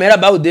yarukanya amahera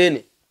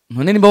Bawden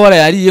none nimba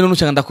warayariye none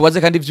ucanga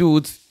ndakubaze kandi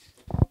vyuzi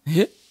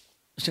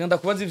ucanga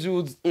ndakubaze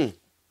ivyuzi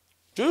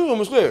tuyo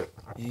muswe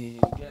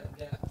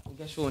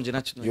ugashonje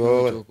nacu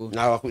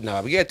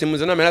nababwiye ati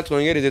muze namera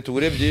twongereze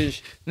tugure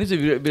byinshi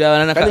nivyo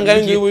birabana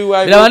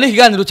birabana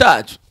ikiganiro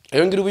cacu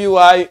ayo ngira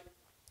ubuyiwaye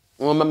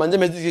mama nje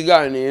mezi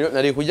ikiganiro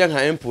nari kujya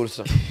nka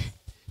impulsa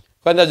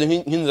kandi aje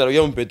nk'inzara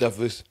yo mpeta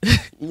fuso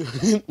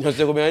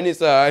nase kumenya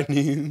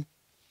n'isahani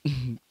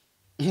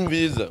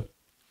mbiza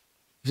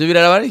ivyo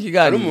birabana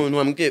ikiganiro ari umuntu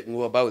wambwiye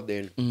ngo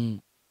Bawden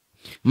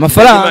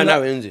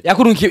amafaranga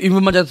yakurunkiye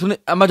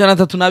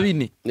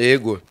 304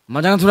 yego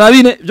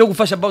 304 byo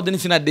gufasha Bawden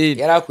sina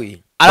deni yarakwiye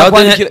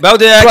Bawden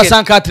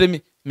 304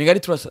 megari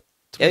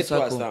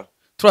 304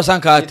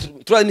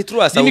 ni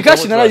 300 ni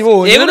mikashi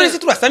narayibonye yego nisi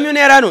 300 miliyoni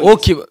yarano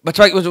okay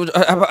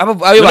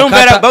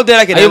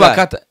ayo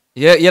bakata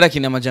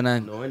yarakina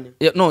amajanani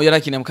no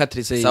yarakina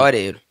mukatri sey sawa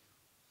rero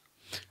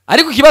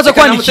ariko kibazo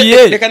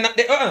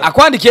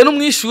akwandikiye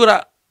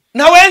n'umwishura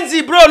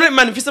nawenzi bro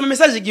man mfise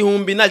message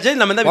igihumbi na je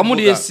namanda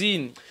wamuriye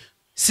sini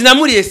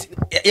sinamuriye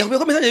yakubiye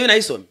ko message yo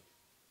nayisome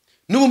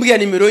nubumbwiye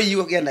nimero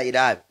yiwe kugira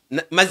ndayirabe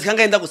mazi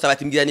kanga enda gusaba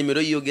ati mbwira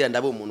nimero yiwe kugira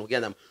ndabo umuntu kugira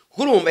ndamo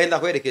kurumva enda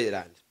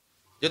kwerekerera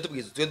je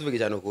tuvuge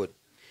cyane ukuri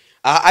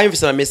aha ayo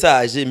mfise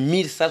message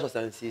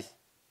 1166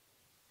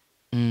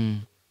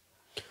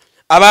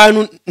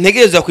 abantu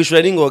ntegereza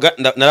kwishura n'ingoga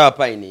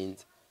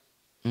narabapayininze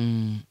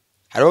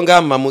hariho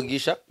ngama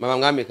mugisha mama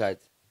mwamikazi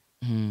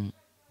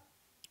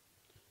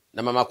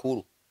na mama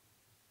kuru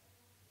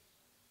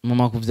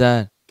mama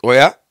kuvyara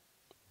oya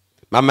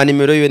mama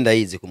nimero yiwe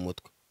ndayizi ku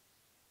mutwe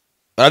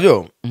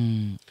urabyo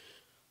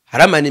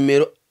harama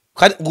nimero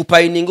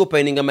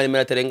gupayininga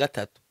amanimero atarenga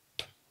 3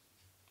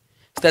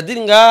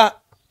 stadinga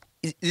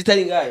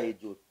zitaringa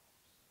hejuru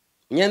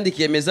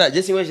nyandikiye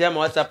message sinweje ya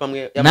WhatsApp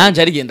amwe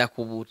nanje arigenda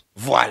kubura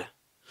voilà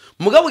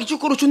mugabo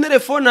icyukuru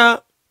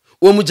cy'unterefona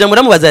uwo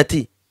mujamura mubaza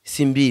ati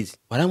Simbizi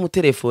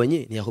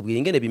waramutelefone ntiyakubwira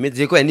ingene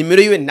bimeze ko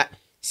nimero yiwe na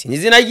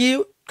sinizina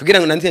yiwe kugira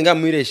ngo nandike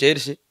ngamu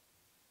recherche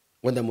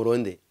ngo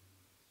ndamuronde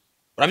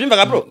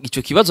urabyumvaga bro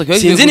ico kibazo kiba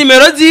sinzi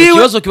nimero ziwe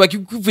kibazo kiba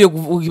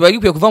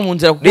gikwiye kuva mu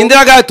nzira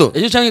rindira gato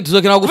ejo canke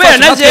tuzokena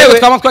gufasha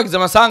twama twagize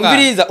amasanga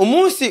ubiriza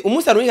umunsi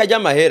arunka ajya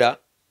amahera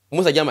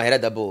ajya amahera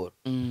d'abord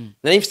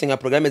nari mfite nka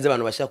programme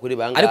z'abantu bashaka kuri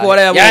banga ariko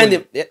warayabonye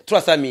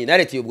 300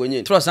 nareti ubwo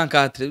nyine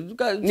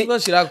 304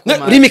 tubashira ku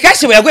uri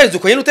mikashi bayagwereza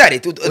uko nyine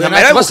utareti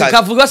amahera gukaza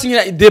kavuga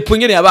sinyira depo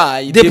nyene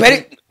yabaye depo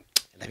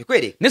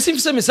ndabikwereka nese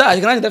mfise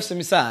message kandi ndafise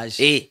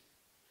message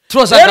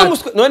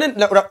 304 none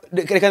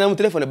reka na mu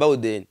telefone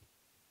Bawden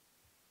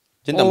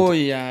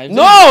oya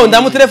no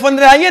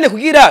ndamutelefonera nyene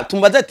kugira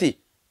tumbaza ati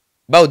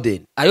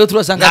Bawden ayo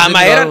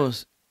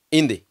 304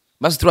 inde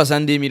basi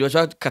 300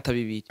 bashaka kata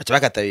bibiri acha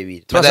bakata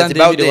bibiri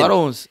 300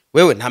 waronse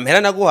wewe nta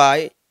mahera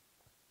naguhaye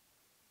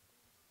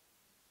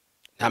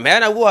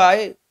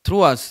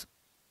 3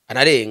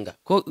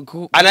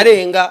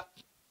 anarenga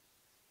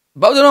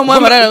Bawden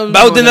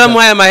no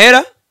muhaye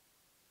amahera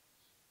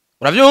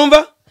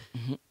uravyumva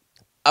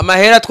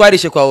amahera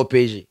twarishe kwa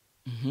OPG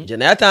je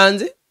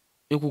nayatanze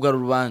yo kugarura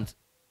urubanza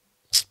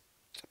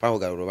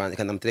kugarura urubanza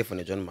kandi mu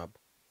telefone John Mabo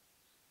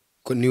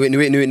ko niwe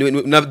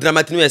na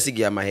Dramati niwe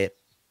yasigiye amahera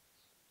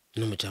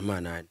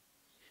n'umujamana nani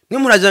mwe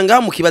muraja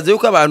ngaha mukibaza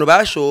yuko abantu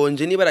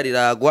bashonje niba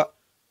rariragwa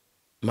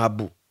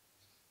Mabu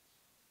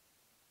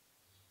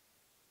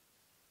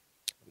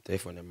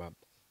telefone Mabu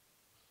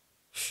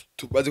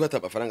tubazi ko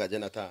atabafaranga je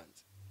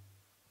natanze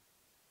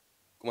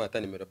kuma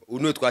atani nimero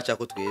unwe twacha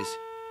ko twese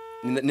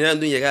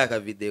nirandunye kaka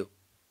video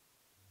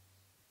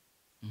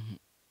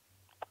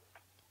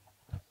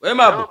we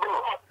Mabu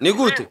ni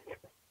gute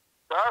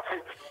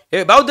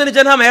Bawden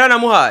je nta mahera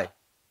namuhaye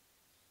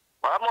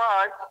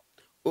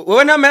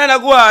wewe nta mahera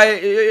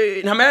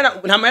naguhaye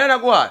nta mahera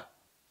naguhaye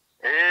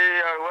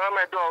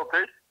wamadope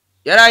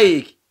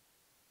yarayiki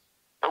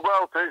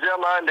ogwa upeje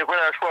amande ko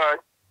yashwaye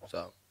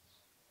sawa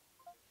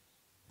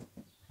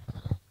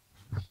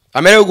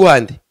amere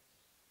uguhande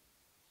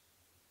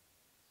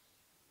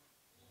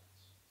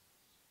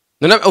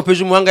none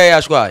opeje umuhanga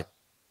yashwaye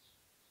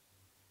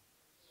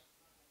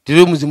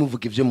rero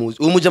muzimuvuga ivyo muzi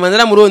uwo mujama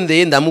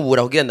naramurondeye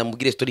ndamubura kugira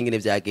ndamubwire story ngene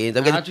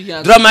vyagenza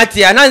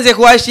Dramati yananze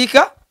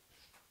kuhashika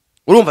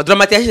urumva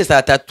Dramati yashise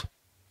saa 3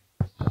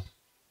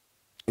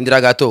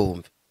 indira gato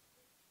wumve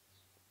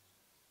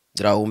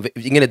wumve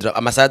ingene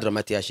amasaha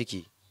Dramati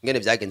yashikiye ingene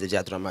vyagenze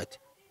vya Dramati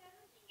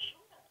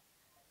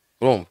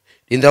urumva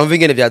indira wumve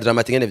ingene vya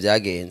Dramati ingene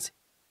vyagenze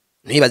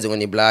ntibaze ngo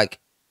ni black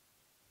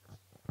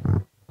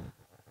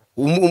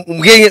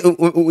umvige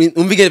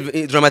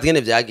Dramati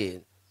ingene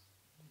vyagenze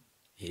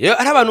iyo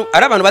ari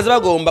abantu baza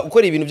bagomba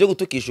gukora ibintu byo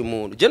gutukisha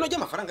umuntu je no je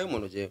amafaranga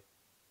y'umuntu je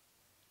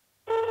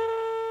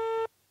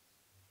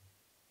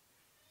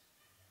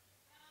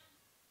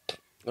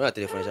Una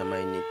telefone ya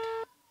mainit.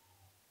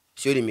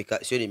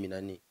 Siori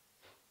minani.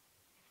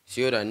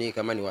 Siori ani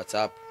kama ni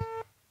WhatsApp.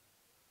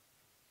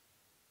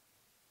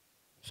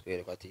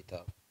 Sikwere kwa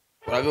tita.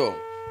 Urabyo?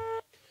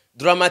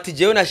 Dramati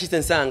jewe nashitse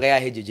nsanga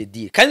yahejeje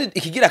deal. Kandi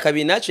ikigira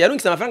kabiri naco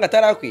yarungisa amafaranga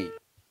atarakwiye.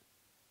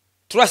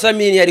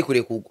 Turasamini yari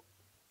kure kugwa.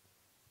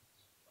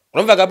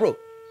 Urumvaga bro?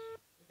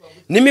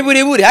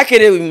 Nimiburiburi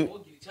hakerewe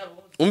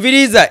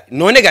umviriza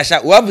none gasha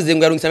wavuze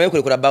ngo yarungisa amaye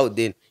kure kura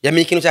Bawden.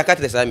 Yamenye ikintu cya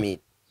 400,000.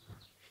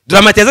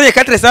 Dramati yazanye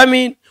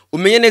 400,000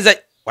 umenye neza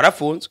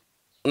warafunzwe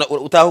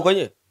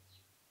utahukonye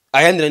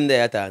ayandira nda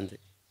yatanze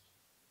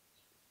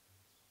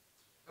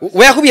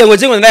we yakubiye ngo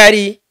jengo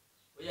ndayari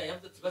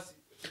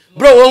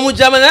bro uwo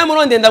mujama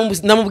namuronde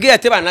ndamubwiye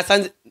ate bana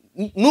nasanze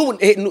nubu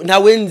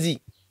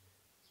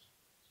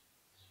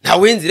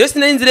ntawenzi rero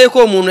sinayinzire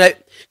ko umuntu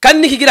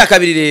kandi nikigira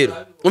kabiri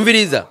rero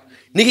umviriza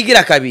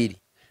nikigira kabiri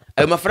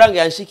ayo mafaranga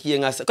yanshikiye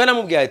nkasa kandi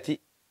namubwiye ati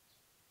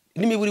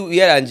nimiburi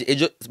yaranje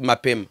ejo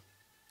mapema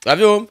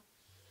urabyo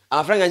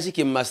amafaranga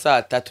yanshikiye mu masaha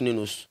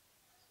 3:30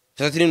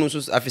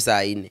 3:30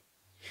 afisa 4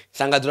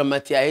 sanga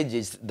Dramati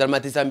yahejeje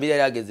Dramati sambiri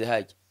yageze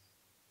haje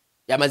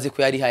yamaze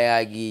ko yari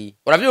hayagi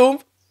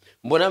uravyumva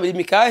mbona muri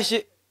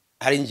mikashe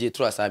hari ngiye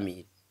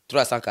 300,000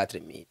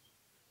 304,000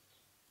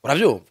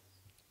 uravyumva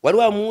wari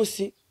wa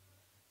munsi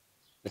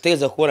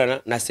nategeza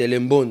kubonana na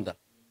Selembonda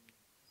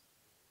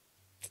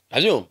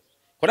uravyumva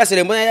kora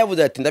Selembonda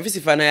yavuze ati ndafise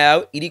ifana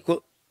yawe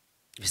iriko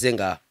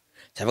bisenga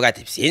cyavuga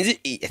ati sinzi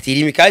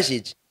atiri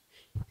mikashe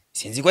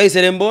sinzi kwa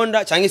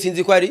Selembonda cyangwa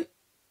sinzi ko ari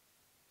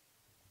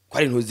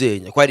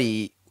ntuzenya ko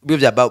ari byo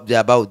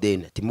bya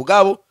Bawden ati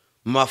mugabo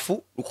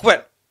mafu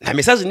ukuba nta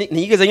message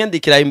nigeze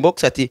nyandikira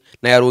inbox ati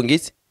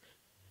nayarungitse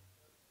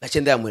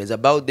nacenda yamureza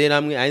Bawden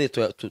amwe ayinde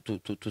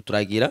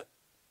turagira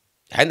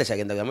ayinde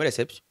cyagenda muri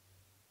reception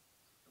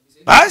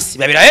basi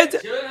babiraheze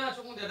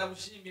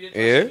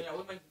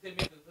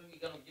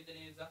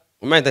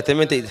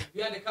entertainment